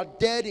 3, you are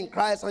dead in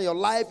Christ and your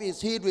life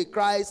is hid with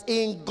Christ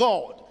in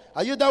God.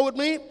 Are you there with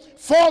me?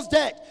 First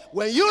death.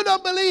 When you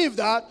don't believe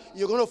that,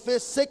 you're going to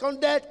face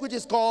second death, which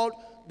is called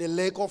the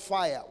lake of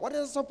fire. What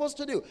is it supposed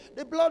to do?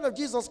 The blood of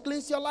Jesus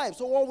cleans your life.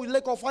 So what will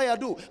lake of fire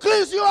do?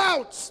 Cleans you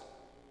out.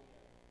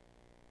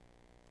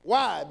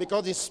 Why?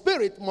 Because the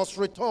spirit must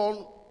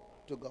return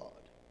to God.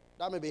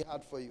 That may be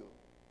hard for you.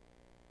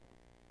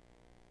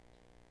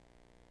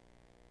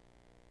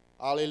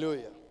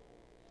 Hallelujah.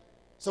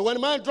 So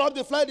when man drops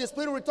the flesh, the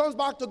spirit returns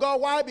back to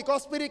God. Why?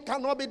 Because spirit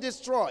cannot be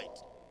destroyed.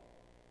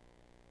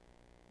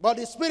 But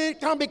the spirit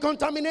can be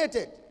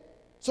contaminated.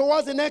 So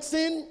what's the next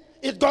thing?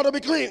 It's got to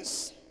be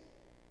cleansed.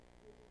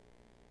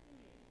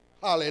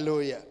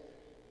 Hallelujah.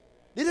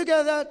 Did you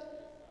get that?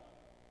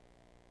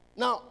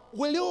 Now,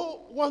 will you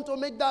want to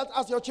make that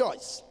as your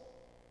choice?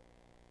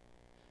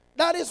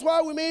 That is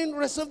why we mean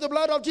receive the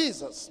blood of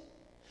Jesus.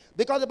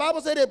 Because the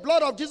Bible said the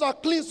blood of Jesus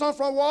cleans us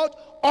from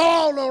what?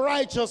 All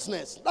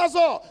unrighteousness. That's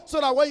all. So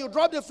that when you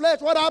drop the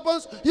flesh, what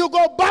happens? You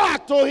go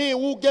back to him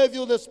who gave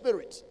you the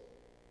spirit.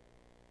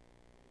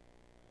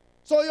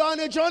 So you're on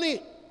a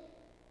journey.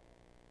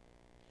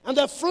 And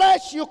the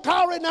flesh you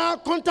carry now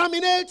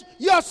contaminates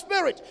your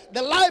spirit.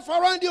 The life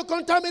around you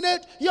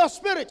contaminates your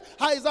spirit.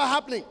 How is that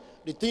happening?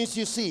 The things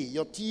you see,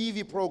 your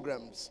TV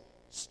programs,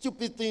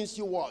 stupid things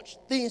you watch,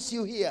 things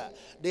you hear,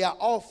 they are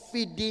all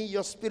feeding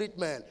your spirit,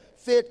 man.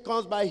 Faith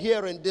comes by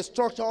hearing.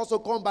 Destruction also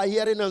comes by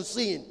hearing and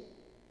seeing.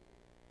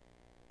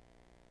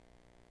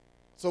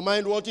 So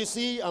mind what you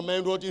see and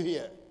mind what you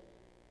hear.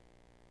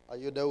 Are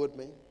you there with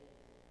me?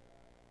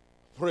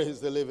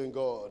 Praise the living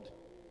God.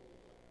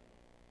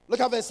 Look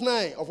at verse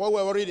 9 of what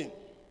we were reading.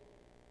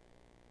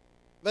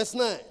 Verse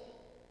 9.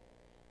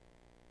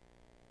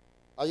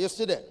 Are you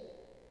still there?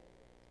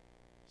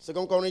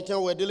 2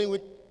 Corinthians, we're dealing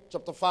with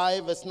chapter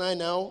 5, verse 9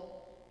 now.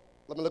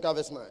 Let me look at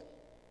verse 9.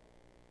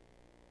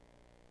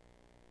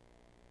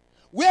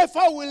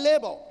 Wherefore we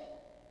labor,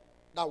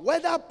 that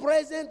whether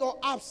present or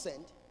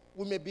absent,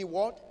 we may be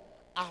what?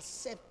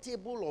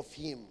 Acceptable of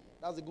him.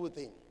 That's a good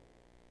thing.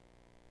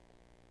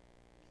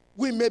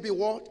 We may be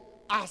what?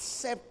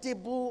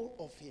 Acceptable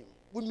of him.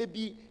 We may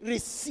be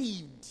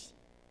received.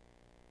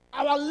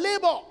 Our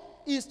labor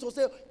is to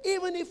say,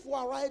 even if we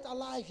are right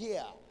alive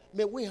here,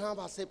 may we have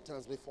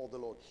acceptance before the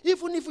Lord.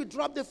 Even if we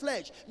drop the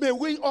flesh, may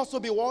we also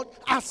be what?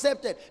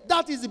 Accepted.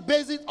 That is the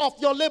basis of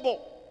your labor.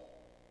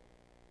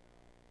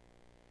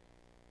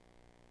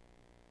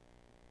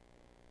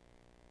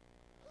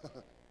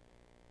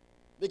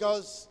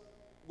 Because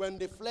when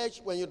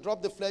you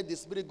drop the flesh, the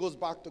spirit goes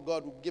back to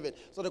God who give it.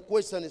 So the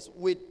question is,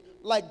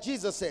 like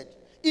Jesus said,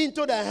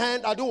 into the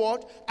hand I do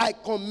what? I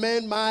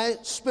commend my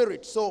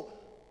spirit. So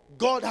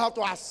God have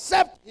to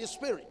accept his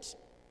spirit.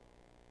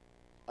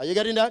 Are you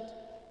getting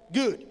that?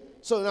 Good.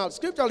 So now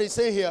scripture is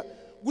saying here,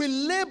 we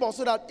labor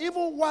so that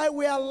even while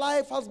we are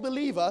alive as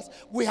believers,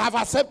 we have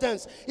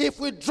acceptance. If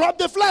we drop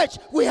the flesh,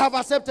 we have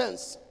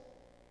acceptance.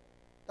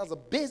 That's the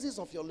basis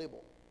of your labor.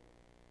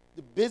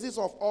 The basis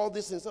of all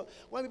these things. So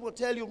when people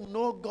tell you,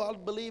 no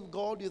God, believe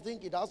God, you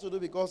think it has to do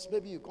because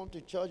maybe you come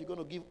to church, you're going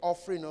to give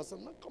offering or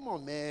something. No, come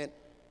on, man.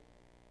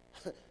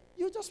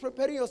 You're just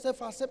preparing yourself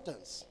for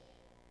acceptance.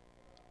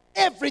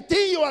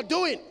 Everything you are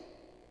doing,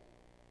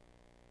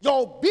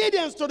 your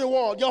obedience to the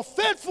word, your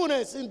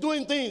faithfulness in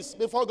doing things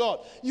before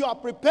God, you are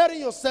preparing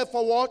yourself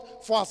for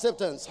what? For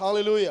acceptance.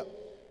 Hallelujah.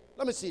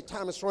 Let me see.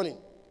 Time is running.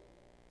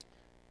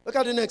 Look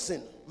at the next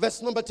thing. Verse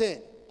number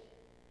 10.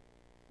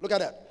 Look at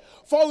that.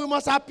 For we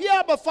must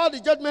appear before the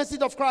judgment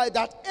seat of Christ,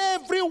 that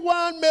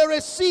everyone may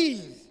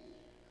receive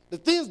the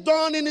things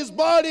done in his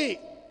body,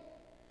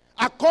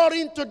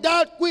 according to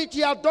that which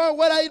he hath done,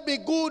 whether it be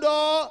good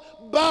or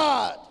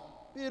bad.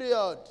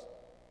 Period.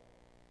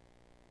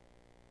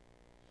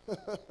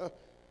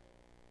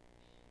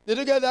 Did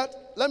you get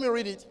that? Let me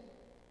read it.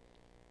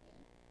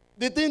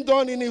 The thing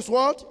done in his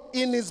what?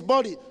 In his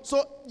body.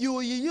 So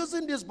you're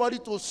using this body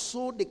to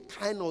sow the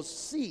kind of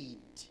seed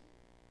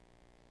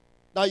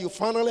that you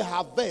finally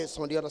harvest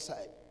on the other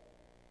side.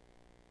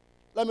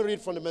 Let me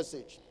read from the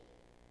Message.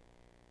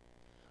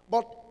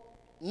 But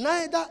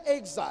neither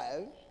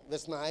exile,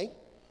 verse 9,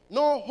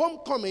 nor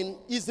homecoming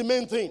is the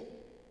main thing.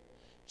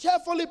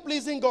 Cheerfully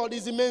pleasing God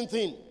is the main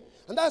thing.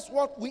 And that's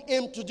what we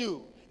aim to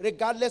do,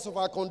 regardless of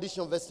our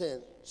condition, verse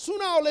 10.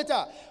 Sooner or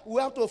later,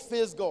 we have to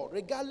face God.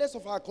 Regardless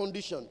of our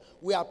condition,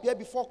 we appear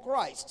before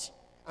Christ.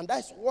 And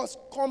that's what's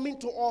coming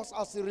to us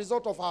as a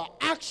result of our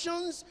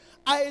actions,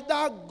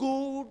 either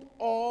good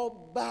or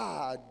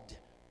bad.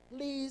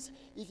 Please,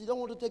 if you don't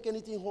want to take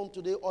anything home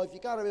today, or if you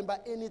can't remember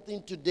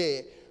anything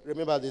today,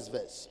 remember this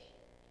verse.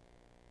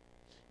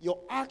 Your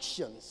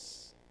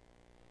actions,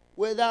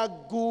 whether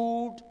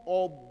good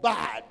or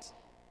bad,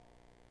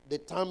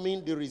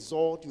 determine the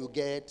result you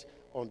get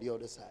on the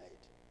other side.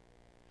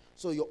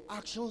 So your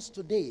actions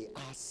today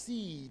are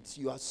seeds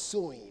you are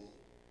sowing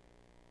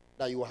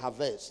that you will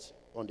harvest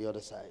on the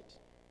other side.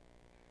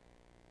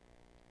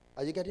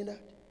 Are you getting that?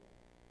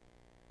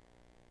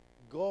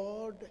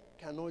 God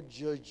cannot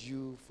judge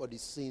you for the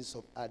sins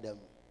of Adam,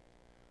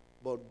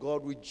 but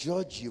God will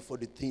judge you for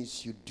the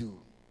things you do.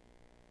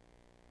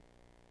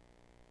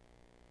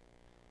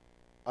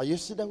 Are you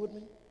still there with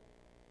me?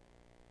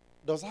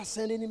 Does that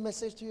send any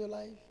message to your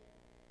life?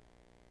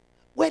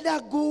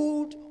 Whether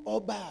good or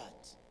bad,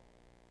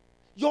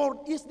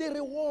 is the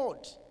reward.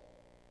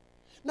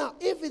 Now,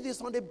 if it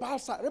is on the bad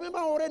side, remember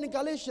already in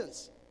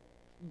Galatians,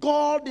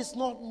 God is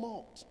not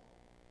mocked.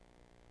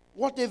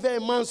 Whatever a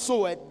man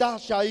soweth,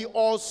 that shall he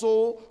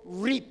also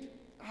reap.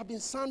 I've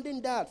been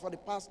sounding that for the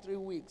past 3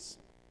 weeks.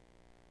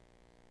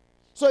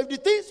 So if the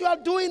things you are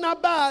doing are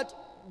bad,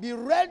 be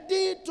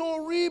ready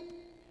to reap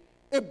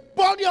a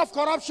body of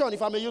corruption,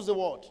 if I may use the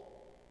word.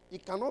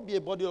 It cannot be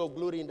a body of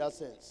glory in that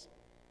sense.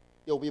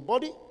 There will be a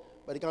body,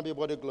 but it can't be a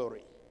body of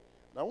glory.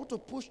 And I want to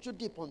push too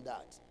deep on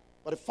that.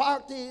 But the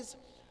fact is,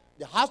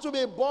 there has to be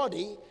a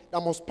body that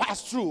must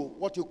pass through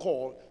what you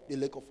call the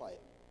lake of fire.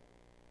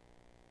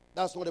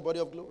 That's not a body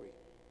of glory.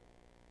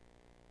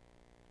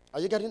 Are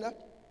you getting that?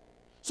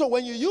 So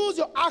when you use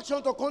your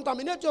action to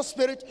contaminate your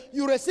spirit,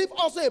 you receive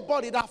also a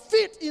body that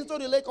fits into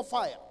the lake of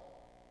fire.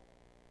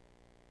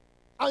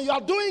 And you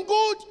are doing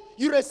good,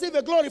 you receive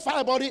a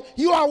glorified body,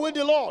 you are with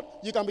the Lord.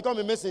 You can become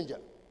a messenger.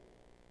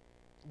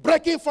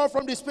 Breaking forth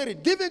from the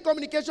Spirit, giving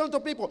communication to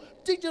people,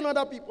 teaching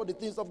other people the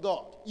things of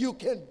God. You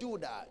can do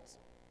that.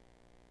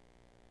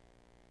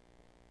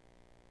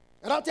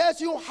 And that tells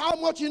you how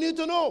much you need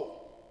to know.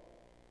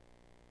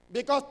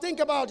 Because think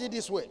about it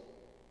this way.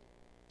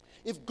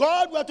 If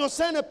God were to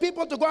send a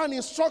people to go and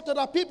instruct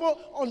other people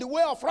on the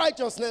way of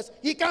righteousness,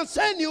 he can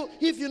send you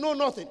if you know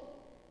nothing.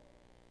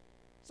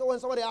 So when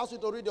somebody asks you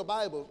to read your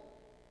Bible,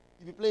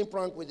 you be playing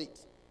prank with it.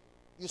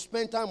 You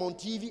spend time on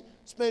TV,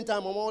 spend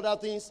time on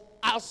other things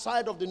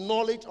outside of the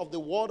knowledge of the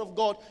Word of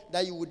God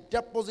that you would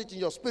deposit in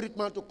your spirit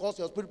man to cause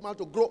your spirit man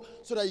to grow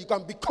so that you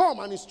can become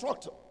an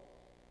instructor.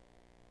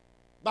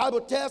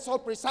 Bible tells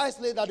us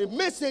precisely that the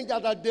messenger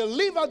that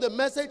delivered the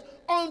message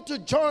unto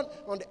John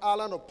on the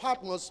island of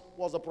Patmos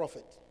was a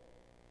prophet.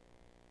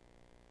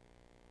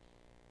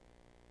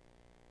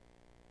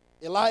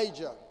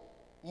 Elijah,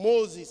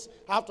 Moses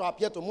have to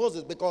appear to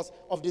Moses because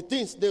of the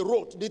things they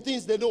wrote, the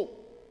things they know.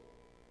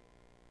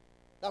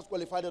 That's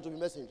qualified to be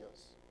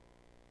messengers.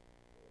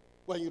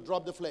 When you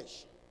drop the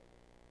flesh,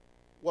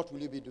 what will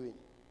you be doing?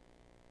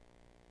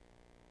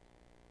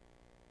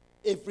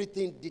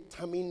 Everything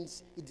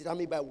is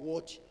determined by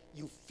what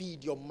you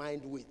feed your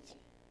mind with.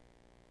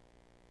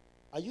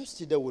 Are you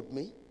still there with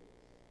me?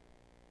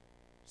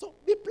 So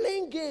be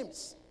playing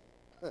games.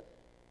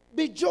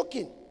 Be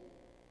joking.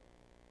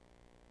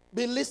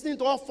 Be listening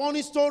to all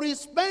funny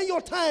stories. Spend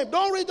your time.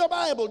 Don't read the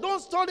Bible.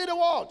 Don't study the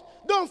Word.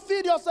 Don't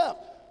feed yourself.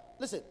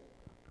 Listen,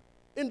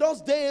 in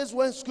those days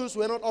when schools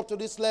were not up to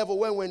this level,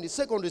 when we were in the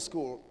secondary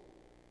school,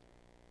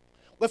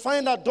 we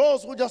find that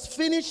those who just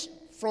finished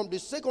from the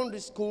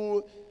secondary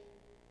school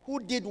who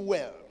did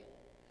well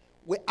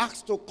were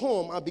asked to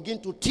come and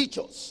begin to teach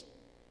us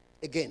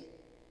again.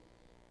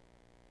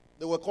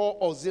 They were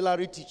called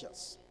auxiliary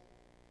teachers.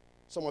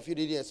 Some of you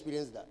didn't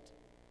experience that.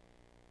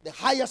 The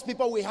highest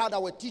people we had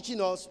that were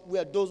teaching us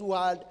were those who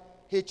had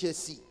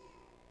HSC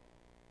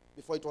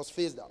before it was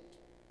phased out.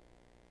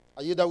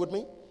 Are you there with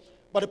me?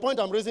 But the point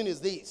I'm raising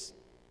is this.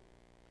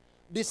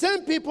 The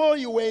same people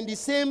you were in the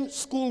same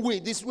school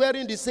with, this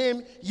wearing the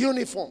same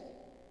uniform,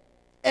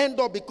 end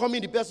up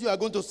becoming the person you are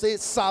going to say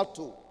sir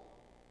to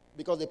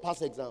because they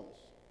pass exams.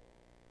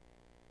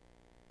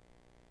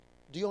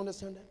 Do you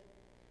understand that?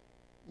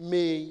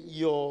 May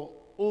your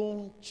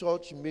own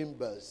church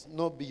members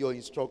not be your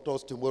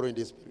instructors tomorrow in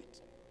the Spirit.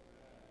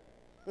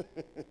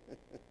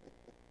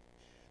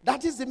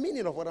 That is the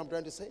meaning of what I'm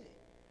trying to say.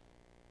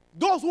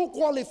 Those who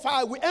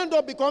qualify will end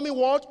up becoming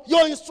what?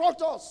 Your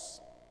instructors.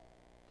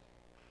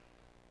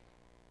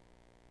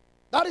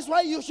 That is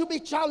why you should be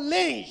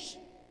challenged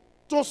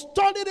to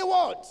study the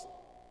word.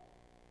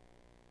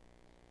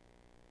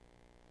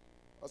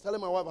 I was telling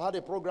my wife I had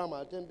a program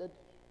I attended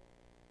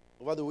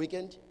over the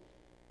weekend.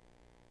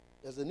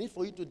 There's a need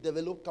for you to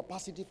develop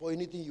capacity for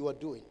anything you are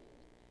doing.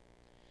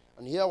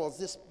 And here was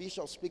this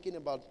bishop speaking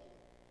about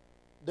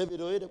David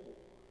Oyedepo,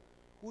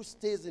 who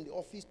stays in the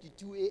office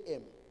till 2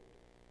 a.m.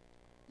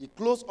 He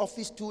close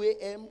office 2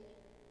 a.m.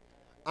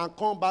 and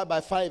come back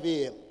by 5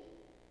 a.m.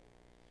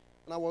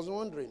 And I was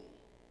wondering,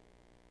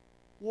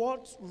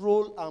 what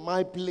role am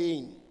I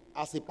playing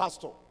as a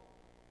pastor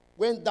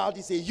when that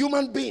is a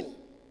human being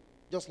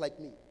just like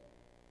me?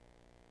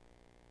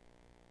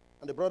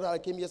 And the brother I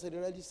came yesterday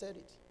already said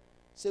it.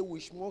 Say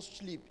which must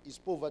sleep is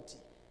poverty.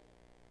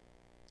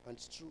 And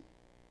it's true.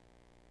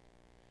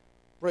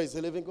 Praise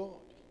the living God.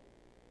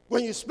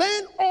 When you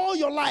spend all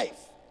your life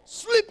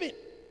sleeping,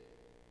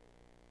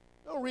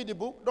 don't read the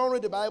book, don't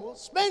read the Bible,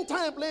 spend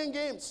time playing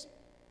games,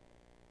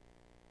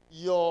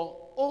 your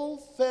own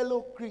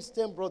fellow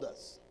Christian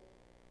brothers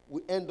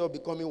will end up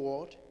becoming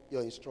what?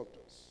 Your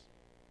instructors.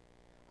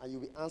 And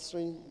you'll be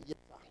answering yes,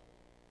 sir,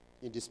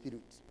 in the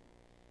spirit.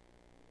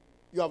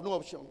 You have no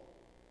option.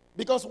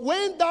 Because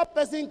when that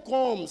person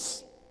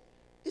comes,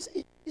 it's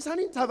an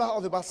interval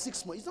of about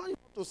 6 months. It's not even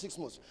up to 6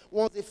 months.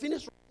 Once they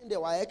finish writing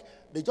their work,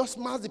 they just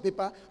mark the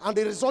paper, and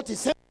the result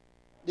is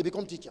they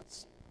become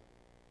teachers.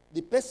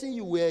 The person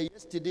you were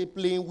yesterday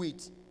playing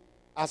with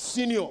as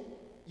senior,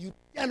 you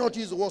cannot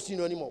use the word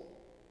senior anymore.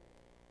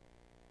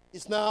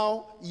 It's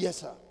now, yes,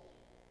 sir.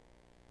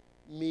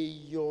 May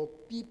your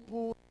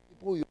people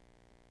you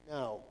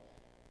now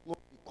not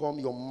become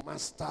your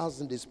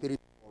masters in the spirit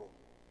tomorrow.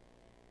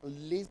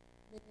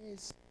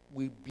 Laziness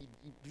will be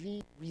the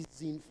main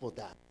reason for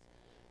that.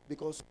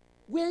 Because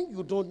when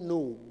you don't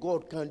know,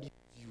 God can't use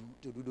you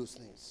to do those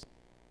things.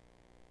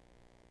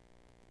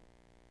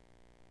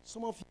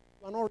 Some of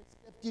you are not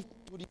receptive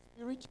to the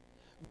spirit.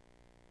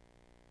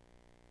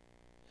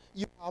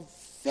 You have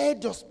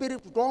fed your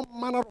spirit with all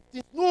manner of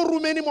things. No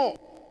room anymore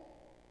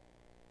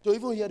to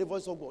even hear the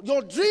voice of God.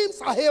 Your dreams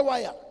are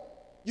haywire.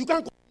 You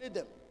can't complete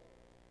them.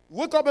 You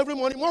wake up every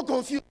morning more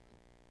confused.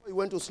 You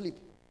went to sleep.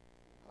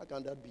 How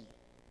can that be?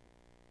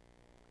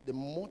 The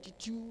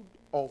multitude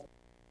of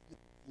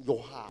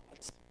your heart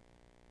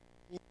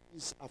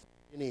is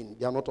in.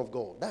 They are not of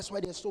God. That's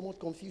why there's so much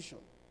confusion.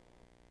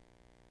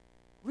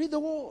 Read the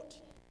word.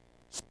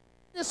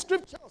 The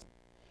scriptures.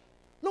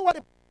 Know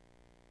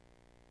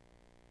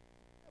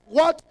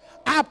what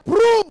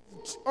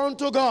approved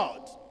unto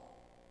God.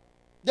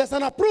 There's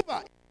an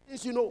approval.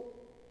 Things you know.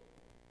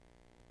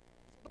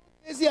 Don't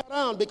lazy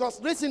around, because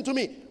listen to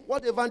me.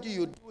 Whatever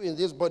you do in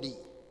this body,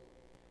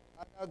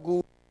 other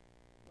good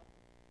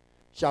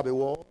shall be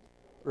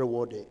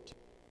rewarded.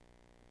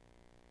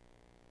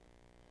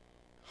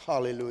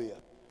 Hallelujah.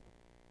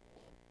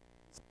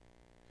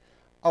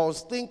 I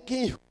was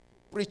thinking,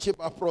 preach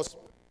about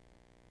prosperity.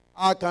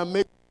 I can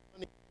make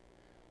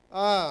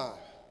money.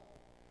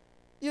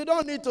 You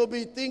don't need to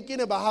be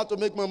thinking about how to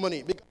make more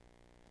money. Because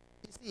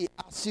you see,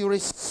 as you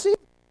receive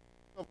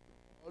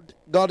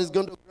God is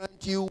going to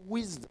grant you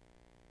wisdom.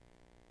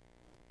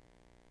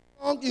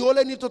 You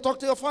only need to talk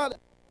to your father.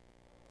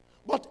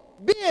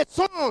 But be a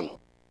son.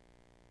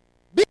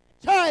 Be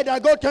a child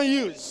that God can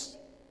use.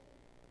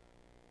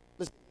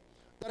 Listen,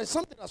 there is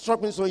something that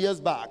struck me some years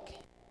back.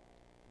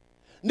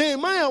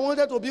 Nehemiah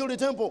wanted to build a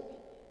temple.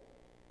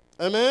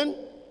 Amen?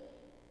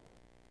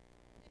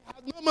 He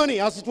had no money,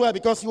 as it were,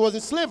 because he was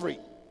in slavery.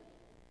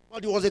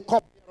 But he was a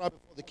cupbearer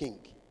before the king.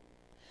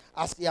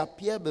 As he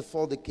appeared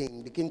before the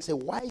king said,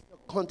 "Why is your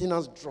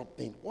countenance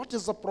dropping? What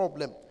is the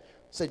problem?"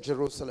 Said,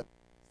 "Jerusalem."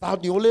 Is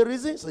that the only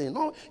reason? Say,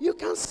 "No, you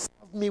can't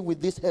serve me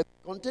with this heavy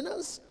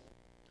countenance."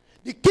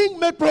 The king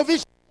made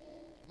provision.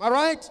 Am I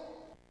right?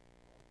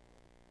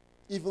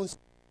 Even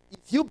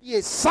if you be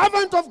a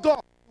servant of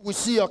God, you will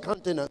see your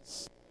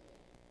countenance.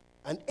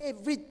 And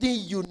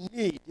everything you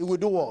need, he will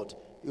do what?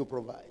 He will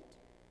provide.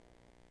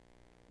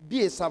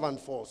 Be a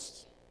servant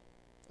first.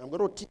 I'm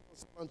going to teach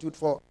you servanthood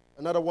for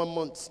another 1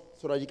 month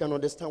so that you can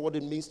understand what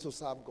it means to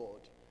serve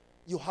God.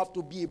 You have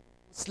to be a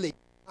slave.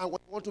 And when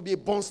you want to be a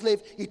born slave,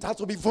 it has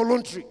to be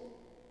voluntary.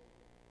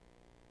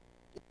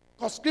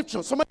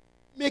 Conscription. Somebody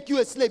make you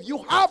a slave. You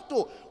have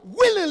to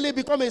willingly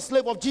become a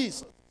slave of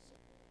Jesus.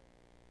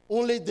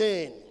 Only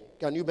then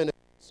can you benefit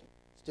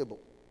stable.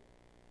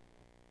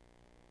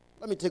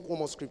 Let me take one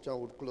more scripture and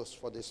we'll close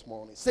for this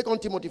morning. 2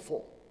 Timothy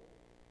 4.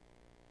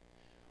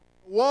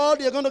 What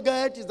you're going to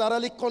get is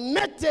directly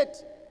connected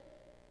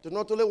to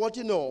not only what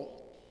you know,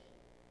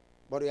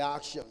 but your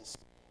actions.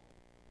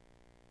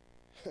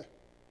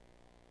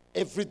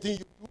 Everything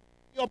you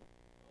do,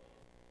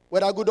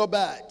 whether good or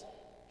bad,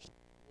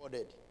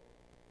 rewarded.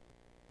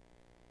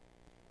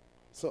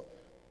 So,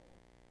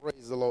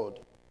 praise the Lord.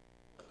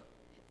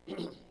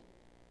 Excuse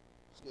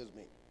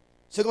me.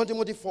 2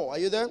 Timothy 4. Are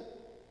you there?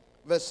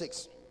 Verse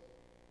 6.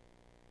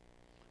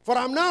 For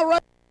I'm now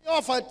ready to be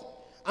offered,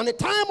 and the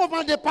time of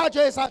my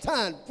departure is at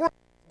hand. Praise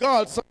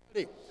God,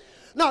 somebody.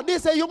 Now,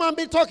 this is a human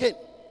being talking.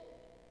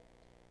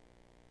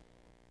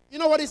 You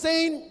know what he's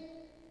saying?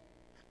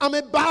 I'm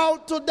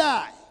about to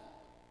die.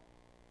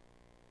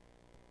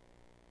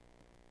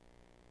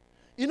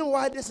 You know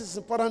why this is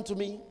important to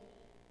me?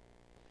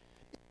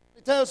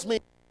 It tells me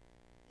you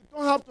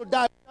don't have to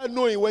die without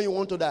knowing when you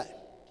want to die.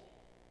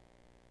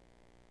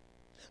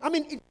 I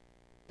mean,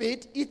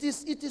 it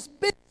is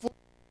painful,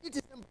 it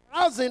is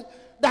embarrassing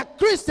that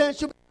Christians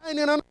should be dying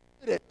in an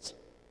accident.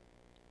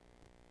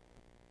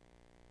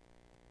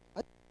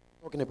 What are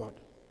you talking about?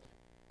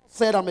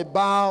 Said I'm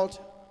about,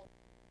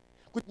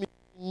 which means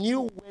he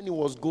knew when he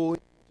was going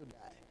to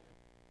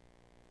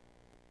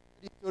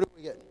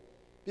die.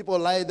 People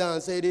lie down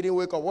and say they didn't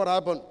wake up. What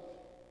happened?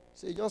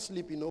 Say, just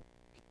sleep, you know.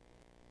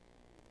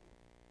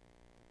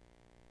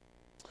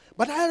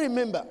 But I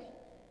remember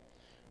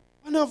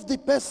one of the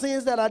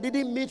persons that I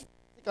didn't meet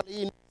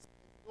physically.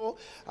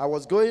 I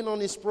was going on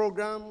his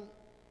program.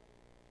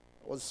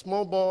 I was a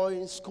small boy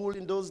in school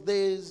in those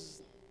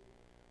days,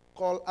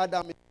 called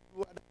Adam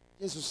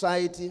in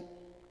Society.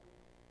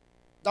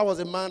 That was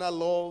a man I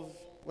loved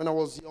when I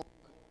was young.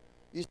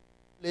 He used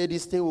to play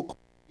this thing,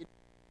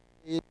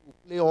 we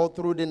play all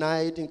through the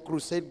night in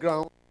crusade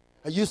ground.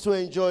 I used to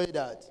enjoy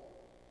that.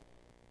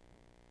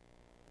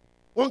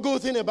 One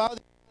good thing about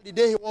it, the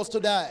day he was to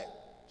die,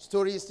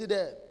 story is still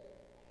there.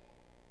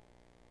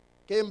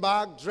 Came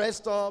back,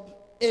 dressed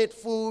up, ate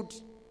food,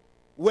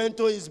 went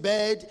to his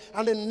bed,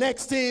 and the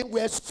next thing we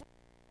were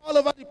all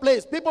over the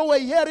place. People were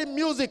hearing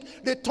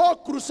music. The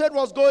thought crusade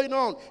was going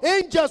on.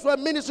 Angels were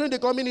ministering in the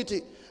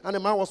community. And the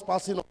man was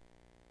passing on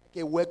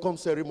like a welcome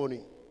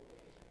ceremony.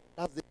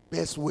 That's the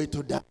best way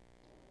to die.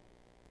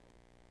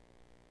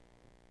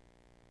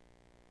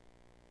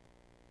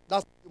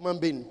 That's a human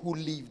being who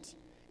lived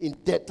in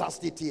Delta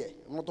State here.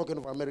 I'm not talking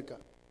of America.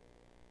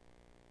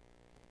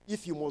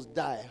 If you must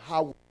die,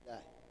 how would you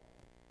die?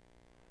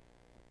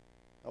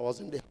 I was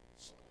in the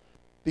house.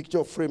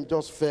 Picture frame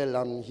just fell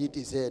and hit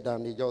his head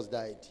and he just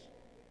died.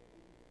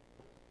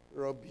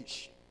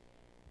 Rubbish.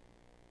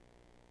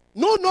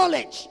 No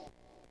knowledge.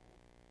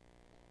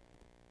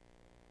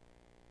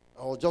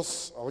 I was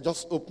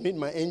just opening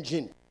my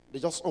engine. They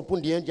just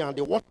opened the engine and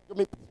they walked to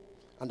me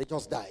and they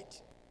just died.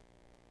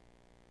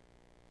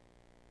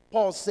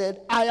 Paul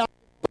said, I am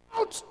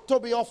about to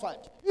be offered.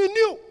 He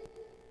knew.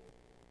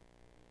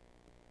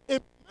 A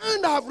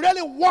man that have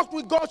really walked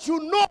with God, you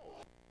know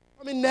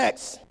coming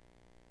next.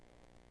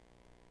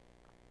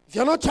 If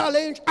you're not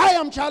challenged, I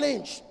am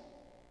challenged.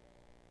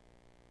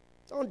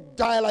 Don't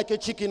die like a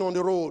chicken on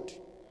the road.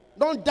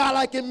 Don't die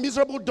like a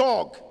miserable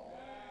dog.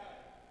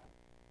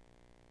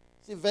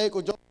 See,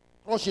 vehicle just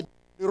crushed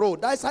the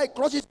road. That's how it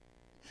crushes.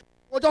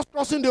 We're just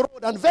crossing the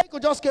road, and vehicle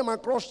just came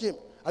and crushed him.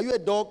 Are you a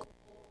dog?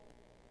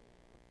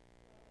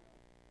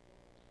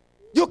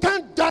 You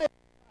can't die.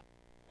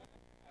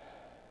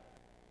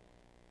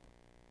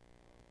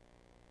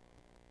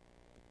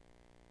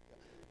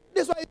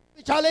 This is why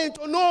it's a challenge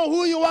to know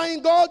who you are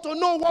in God, to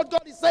know what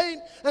God is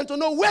saying, and to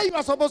know where you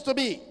are supposed to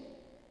be.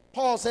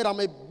 Paul said, I'm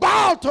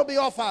about to be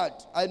offered.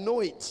 I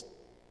know it.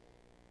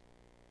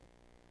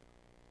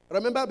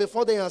 Remember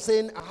before they are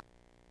saying,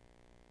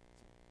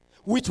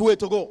 which way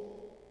to go?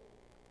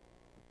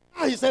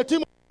 Now he said,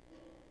 Timothy,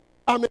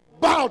 I'm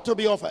about to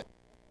be offered.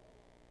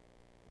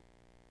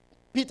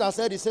 Peter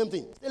said the same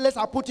thing. Let's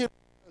put in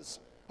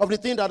of the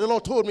thing that the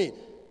Lord told me.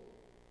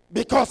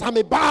 Because I'm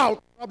about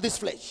to drop this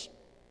flesh.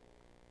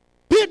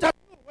 Peter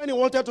knew when he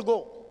wanted to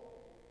go.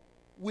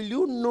 Will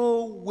you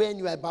know when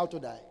you are about to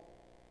die?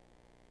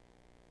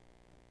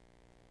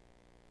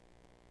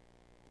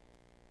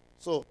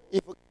 So,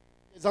 if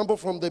example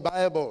from the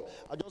Bible,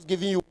 I'm just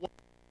giving you one.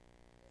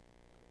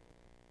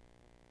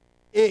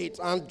 Ate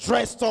and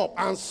dressed up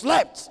and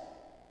slept.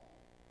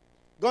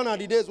 Gone are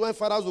the days when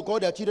fathers will call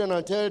their children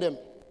and tell them,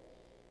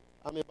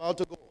 I'm about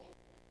to go.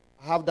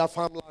 I have that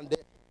farmland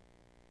there.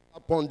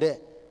 Upon there.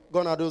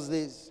 Gone are those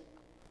days.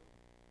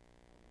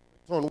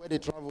 Return where they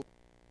travel.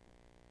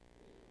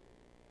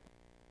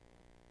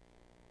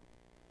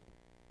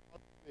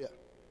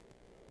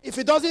 If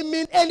it doesn't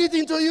mean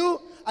anything to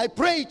you, I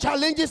pray it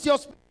challenges your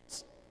spirit.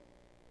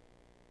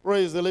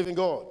 Praise the living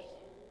God.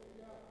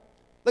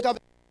 Look at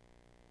me.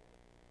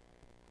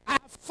 I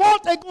have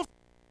fought a good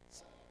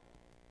fight.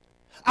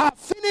 I have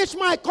finished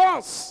my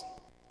course.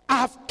 I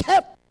have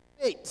kept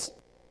faith.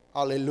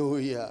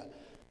 Hallelujah.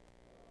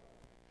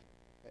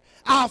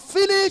 I have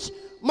finished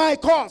my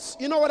course.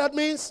 You know what that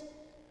means?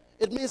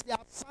 It means the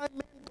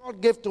assignment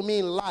God gave to me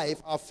in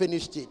life, I have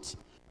finished it.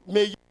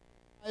 May you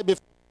before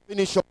you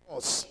finish your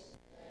course.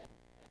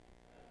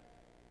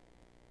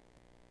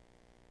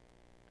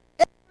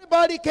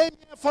 Everybody came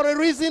here for a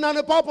reason and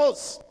a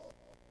purpose.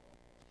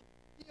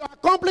 You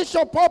accomplish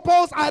your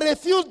purpose, I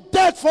refuse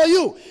death for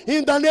you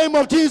in the name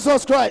of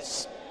Jesus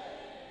Christ.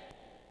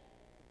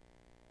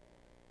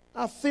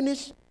 I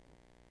finished.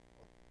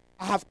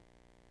 I have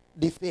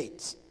the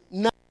faith.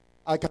 Now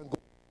I can go.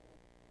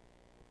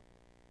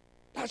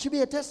 That should be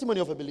a testimony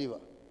of a believer.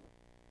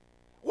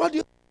 What do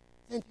you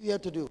sent you here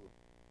to do?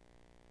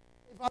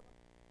 If I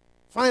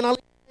finally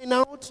find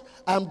out,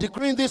 I'm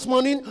decreeing this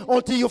morning,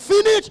 until you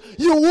finish,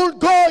 you won't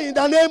go in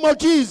the name of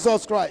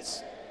Jesus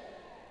Christ.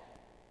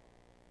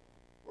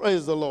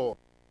 Praise the Lord.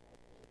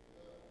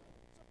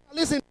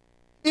 Listen,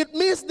 it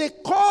means the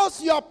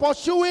course you are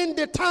pursuing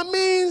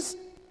determines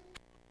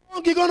how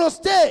long you're going to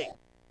stay.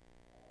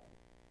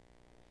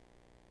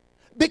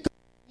 Because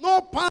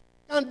no power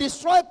can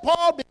destroy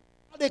Paul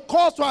because of the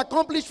course to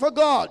accomplish for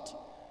God.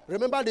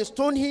 Remember, they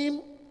stoned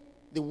him,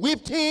 they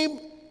whipped him,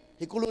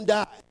 he couldn't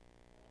die.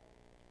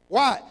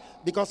 Why?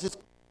 Because it's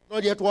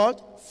not yet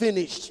what?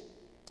 Finished.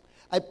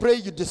 I pray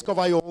you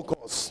discover your own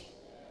course.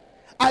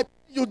 I pray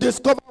you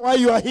discover why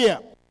you are here.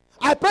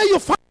 I pray you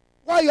find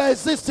why you are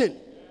existing.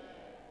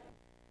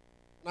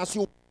 And as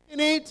you walk in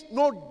it,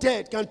 no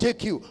death can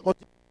take you until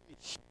you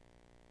finish.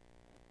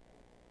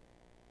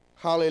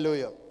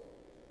 Hallelujah.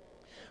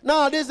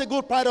 Now, this is the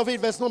good part of it,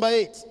 verse number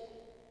 8.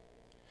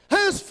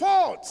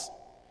 Henceforth,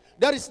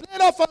 there is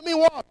laid up for me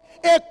what?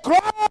 A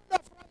crown of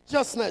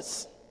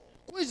righteousness.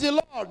 Who is the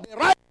Lord? The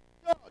righteous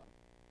judge.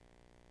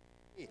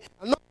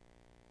 And not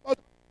the Lord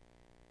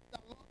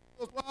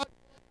was what?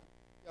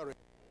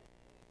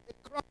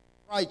 A crown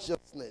of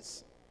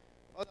righteousness.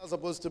 What is that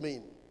supposed to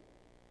mean?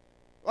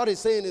 What he's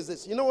saying is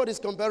this. You know what he's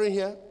comparing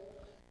here?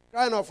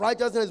 Crown of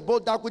righteousness is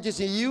both that which is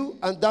in you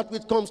and that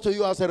which comes to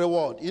you as a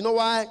reward. You know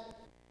why?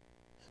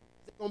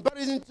 The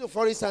comparison to,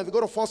 for instance, if you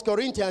go to 1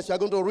 Corinthians, you are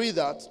going to read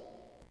that.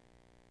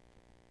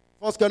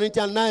 1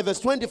 Corinthians 9 verse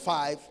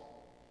 25.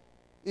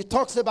 It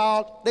talks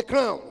about the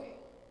crown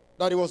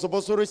that he was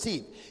supposed to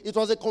receive. It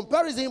was a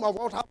comparison of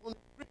what happened to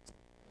the Greeks.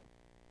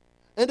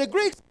 And the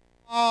Greeks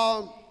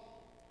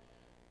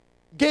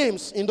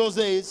games in those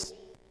days,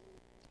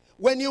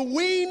 when you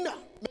win,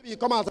 maybe you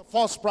come out as a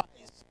first prize.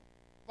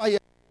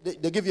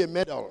 They give you a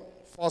medal,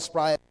 first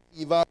prize,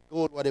 silver,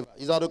 gold, whatever.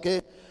 Is that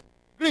okay?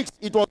 Greeks,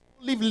 it was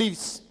olive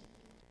leaves.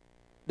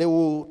 They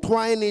will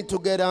twine it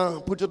together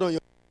and put it on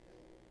your.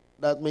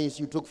 That means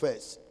you took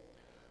first.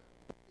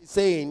 He's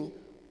saying,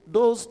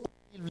 those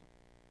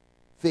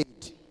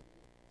fade.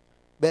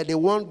 But the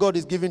one God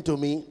is giving to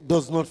me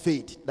does not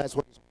fade. That's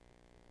what it's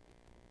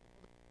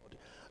called.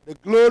 The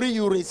glory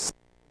you receive,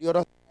 the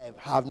other side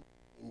have not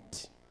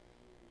faded.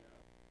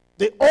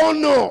 The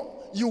honor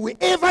you will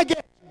ever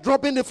get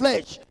dropping the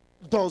flesh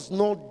does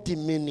not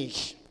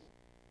diminish.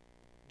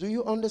 Do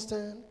you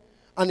understand?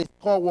 And it's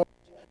called what?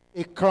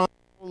 A crown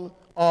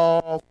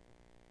of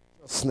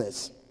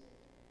righteousness.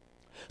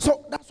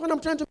 So that's what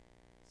I'm trying to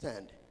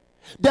understand.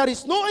 There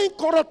is no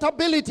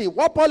incorruptibility.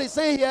 What Paul is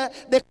saying here,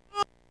 the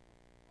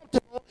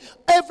corruptible,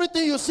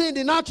 everything you see in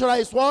the natural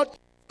is what?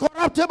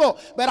 Corruptible.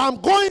 But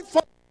I'm going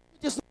for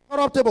it is not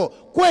corruptible.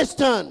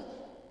 Question: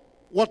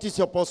 what is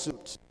your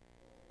pursuit?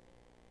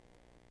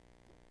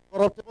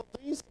 Corruptible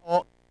things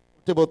or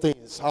corruptible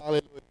things?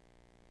 Hallelujah.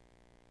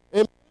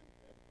 Amen.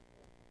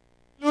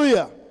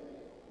 Hallelujah.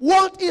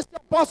 What is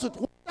your pursuit?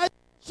 What are you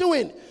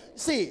doing?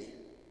 See,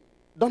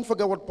 don't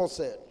forget what Paul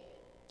said.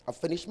 I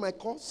finished my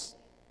course.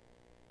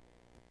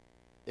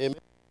 Amen.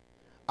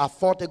 I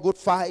fought a good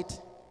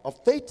fight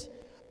of faith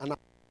and I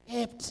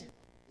kept the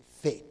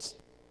faith.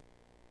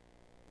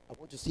 I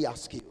want to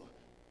ask you,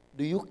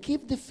 do you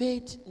keep the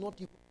faith?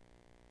 Not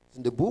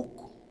in the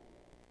book.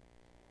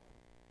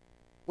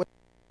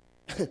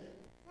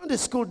 On the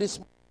school this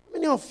morning, how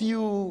many of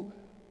you,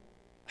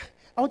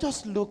 I was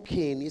just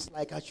looking, it's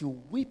like I should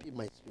weep in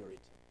my spirit.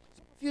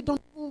 Some of you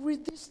don't even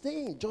read this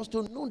thing just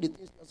to know the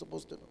things you're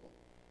supposed to know.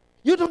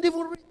 You don't even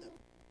read them.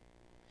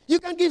 You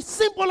can give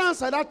simple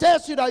answer that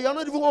tells you that you're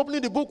not even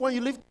opening the book when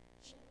you leave.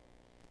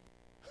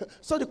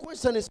 So the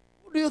question is,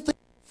 who do you think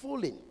you're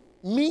fooling?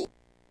 Me?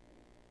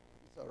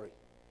 Sorry.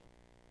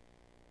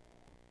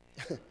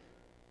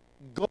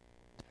 God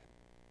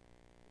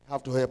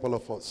have to help all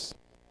of us.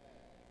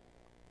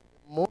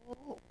 The more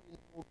we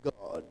know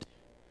God,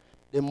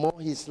 the more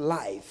his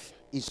life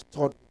is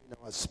taught in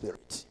our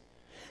spirit.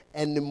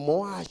 And the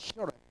more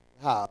assurance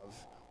we have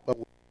but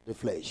with the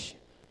flesh.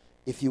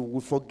 If you will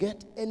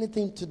forget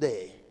anything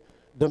today,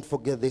 don't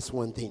forget this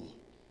one thing.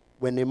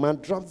 When a man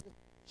drops the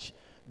flesh,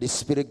 the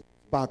spirit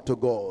goes back to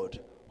God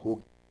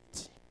who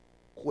gets it.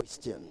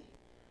 Question: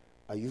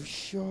 are you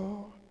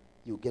sure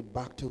you get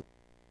back to?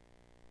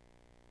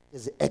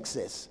 There's the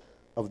excess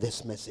of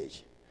this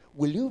message.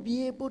 Will you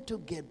be able to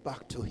get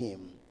back to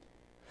him?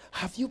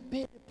 Have you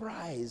paid the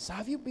price?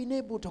 Have you been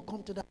able to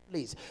come to that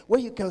place where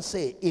you can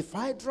say, if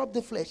I drop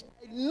the flesh,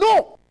 I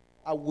know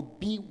I will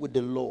be with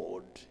the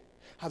Lord?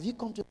 Have you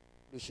come to that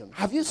conclusion?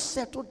 Have you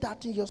settled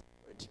that in your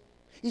spirit?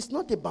 It's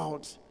not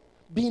about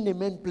being a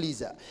man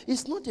pleaser.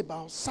 It's not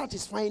about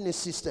satisfying a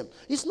system.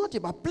 It's not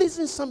about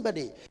pleasing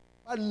somebody,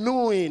 but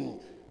knowing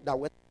that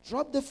when I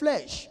drop the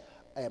flesh,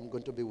 I am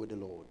going to be with the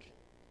Lord.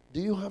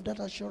 Do you have that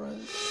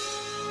assurance?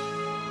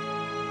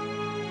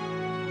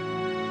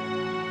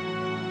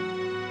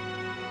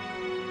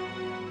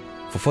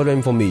 For further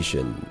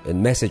information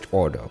and message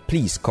order,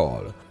 please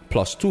call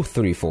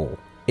 +234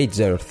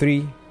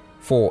 803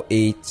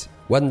 48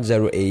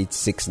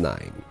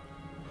 10869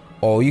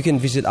 or you can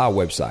visit our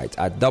website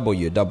at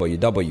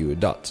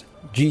www.gkai.net.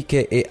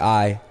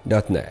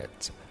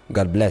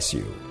 God bless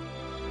you.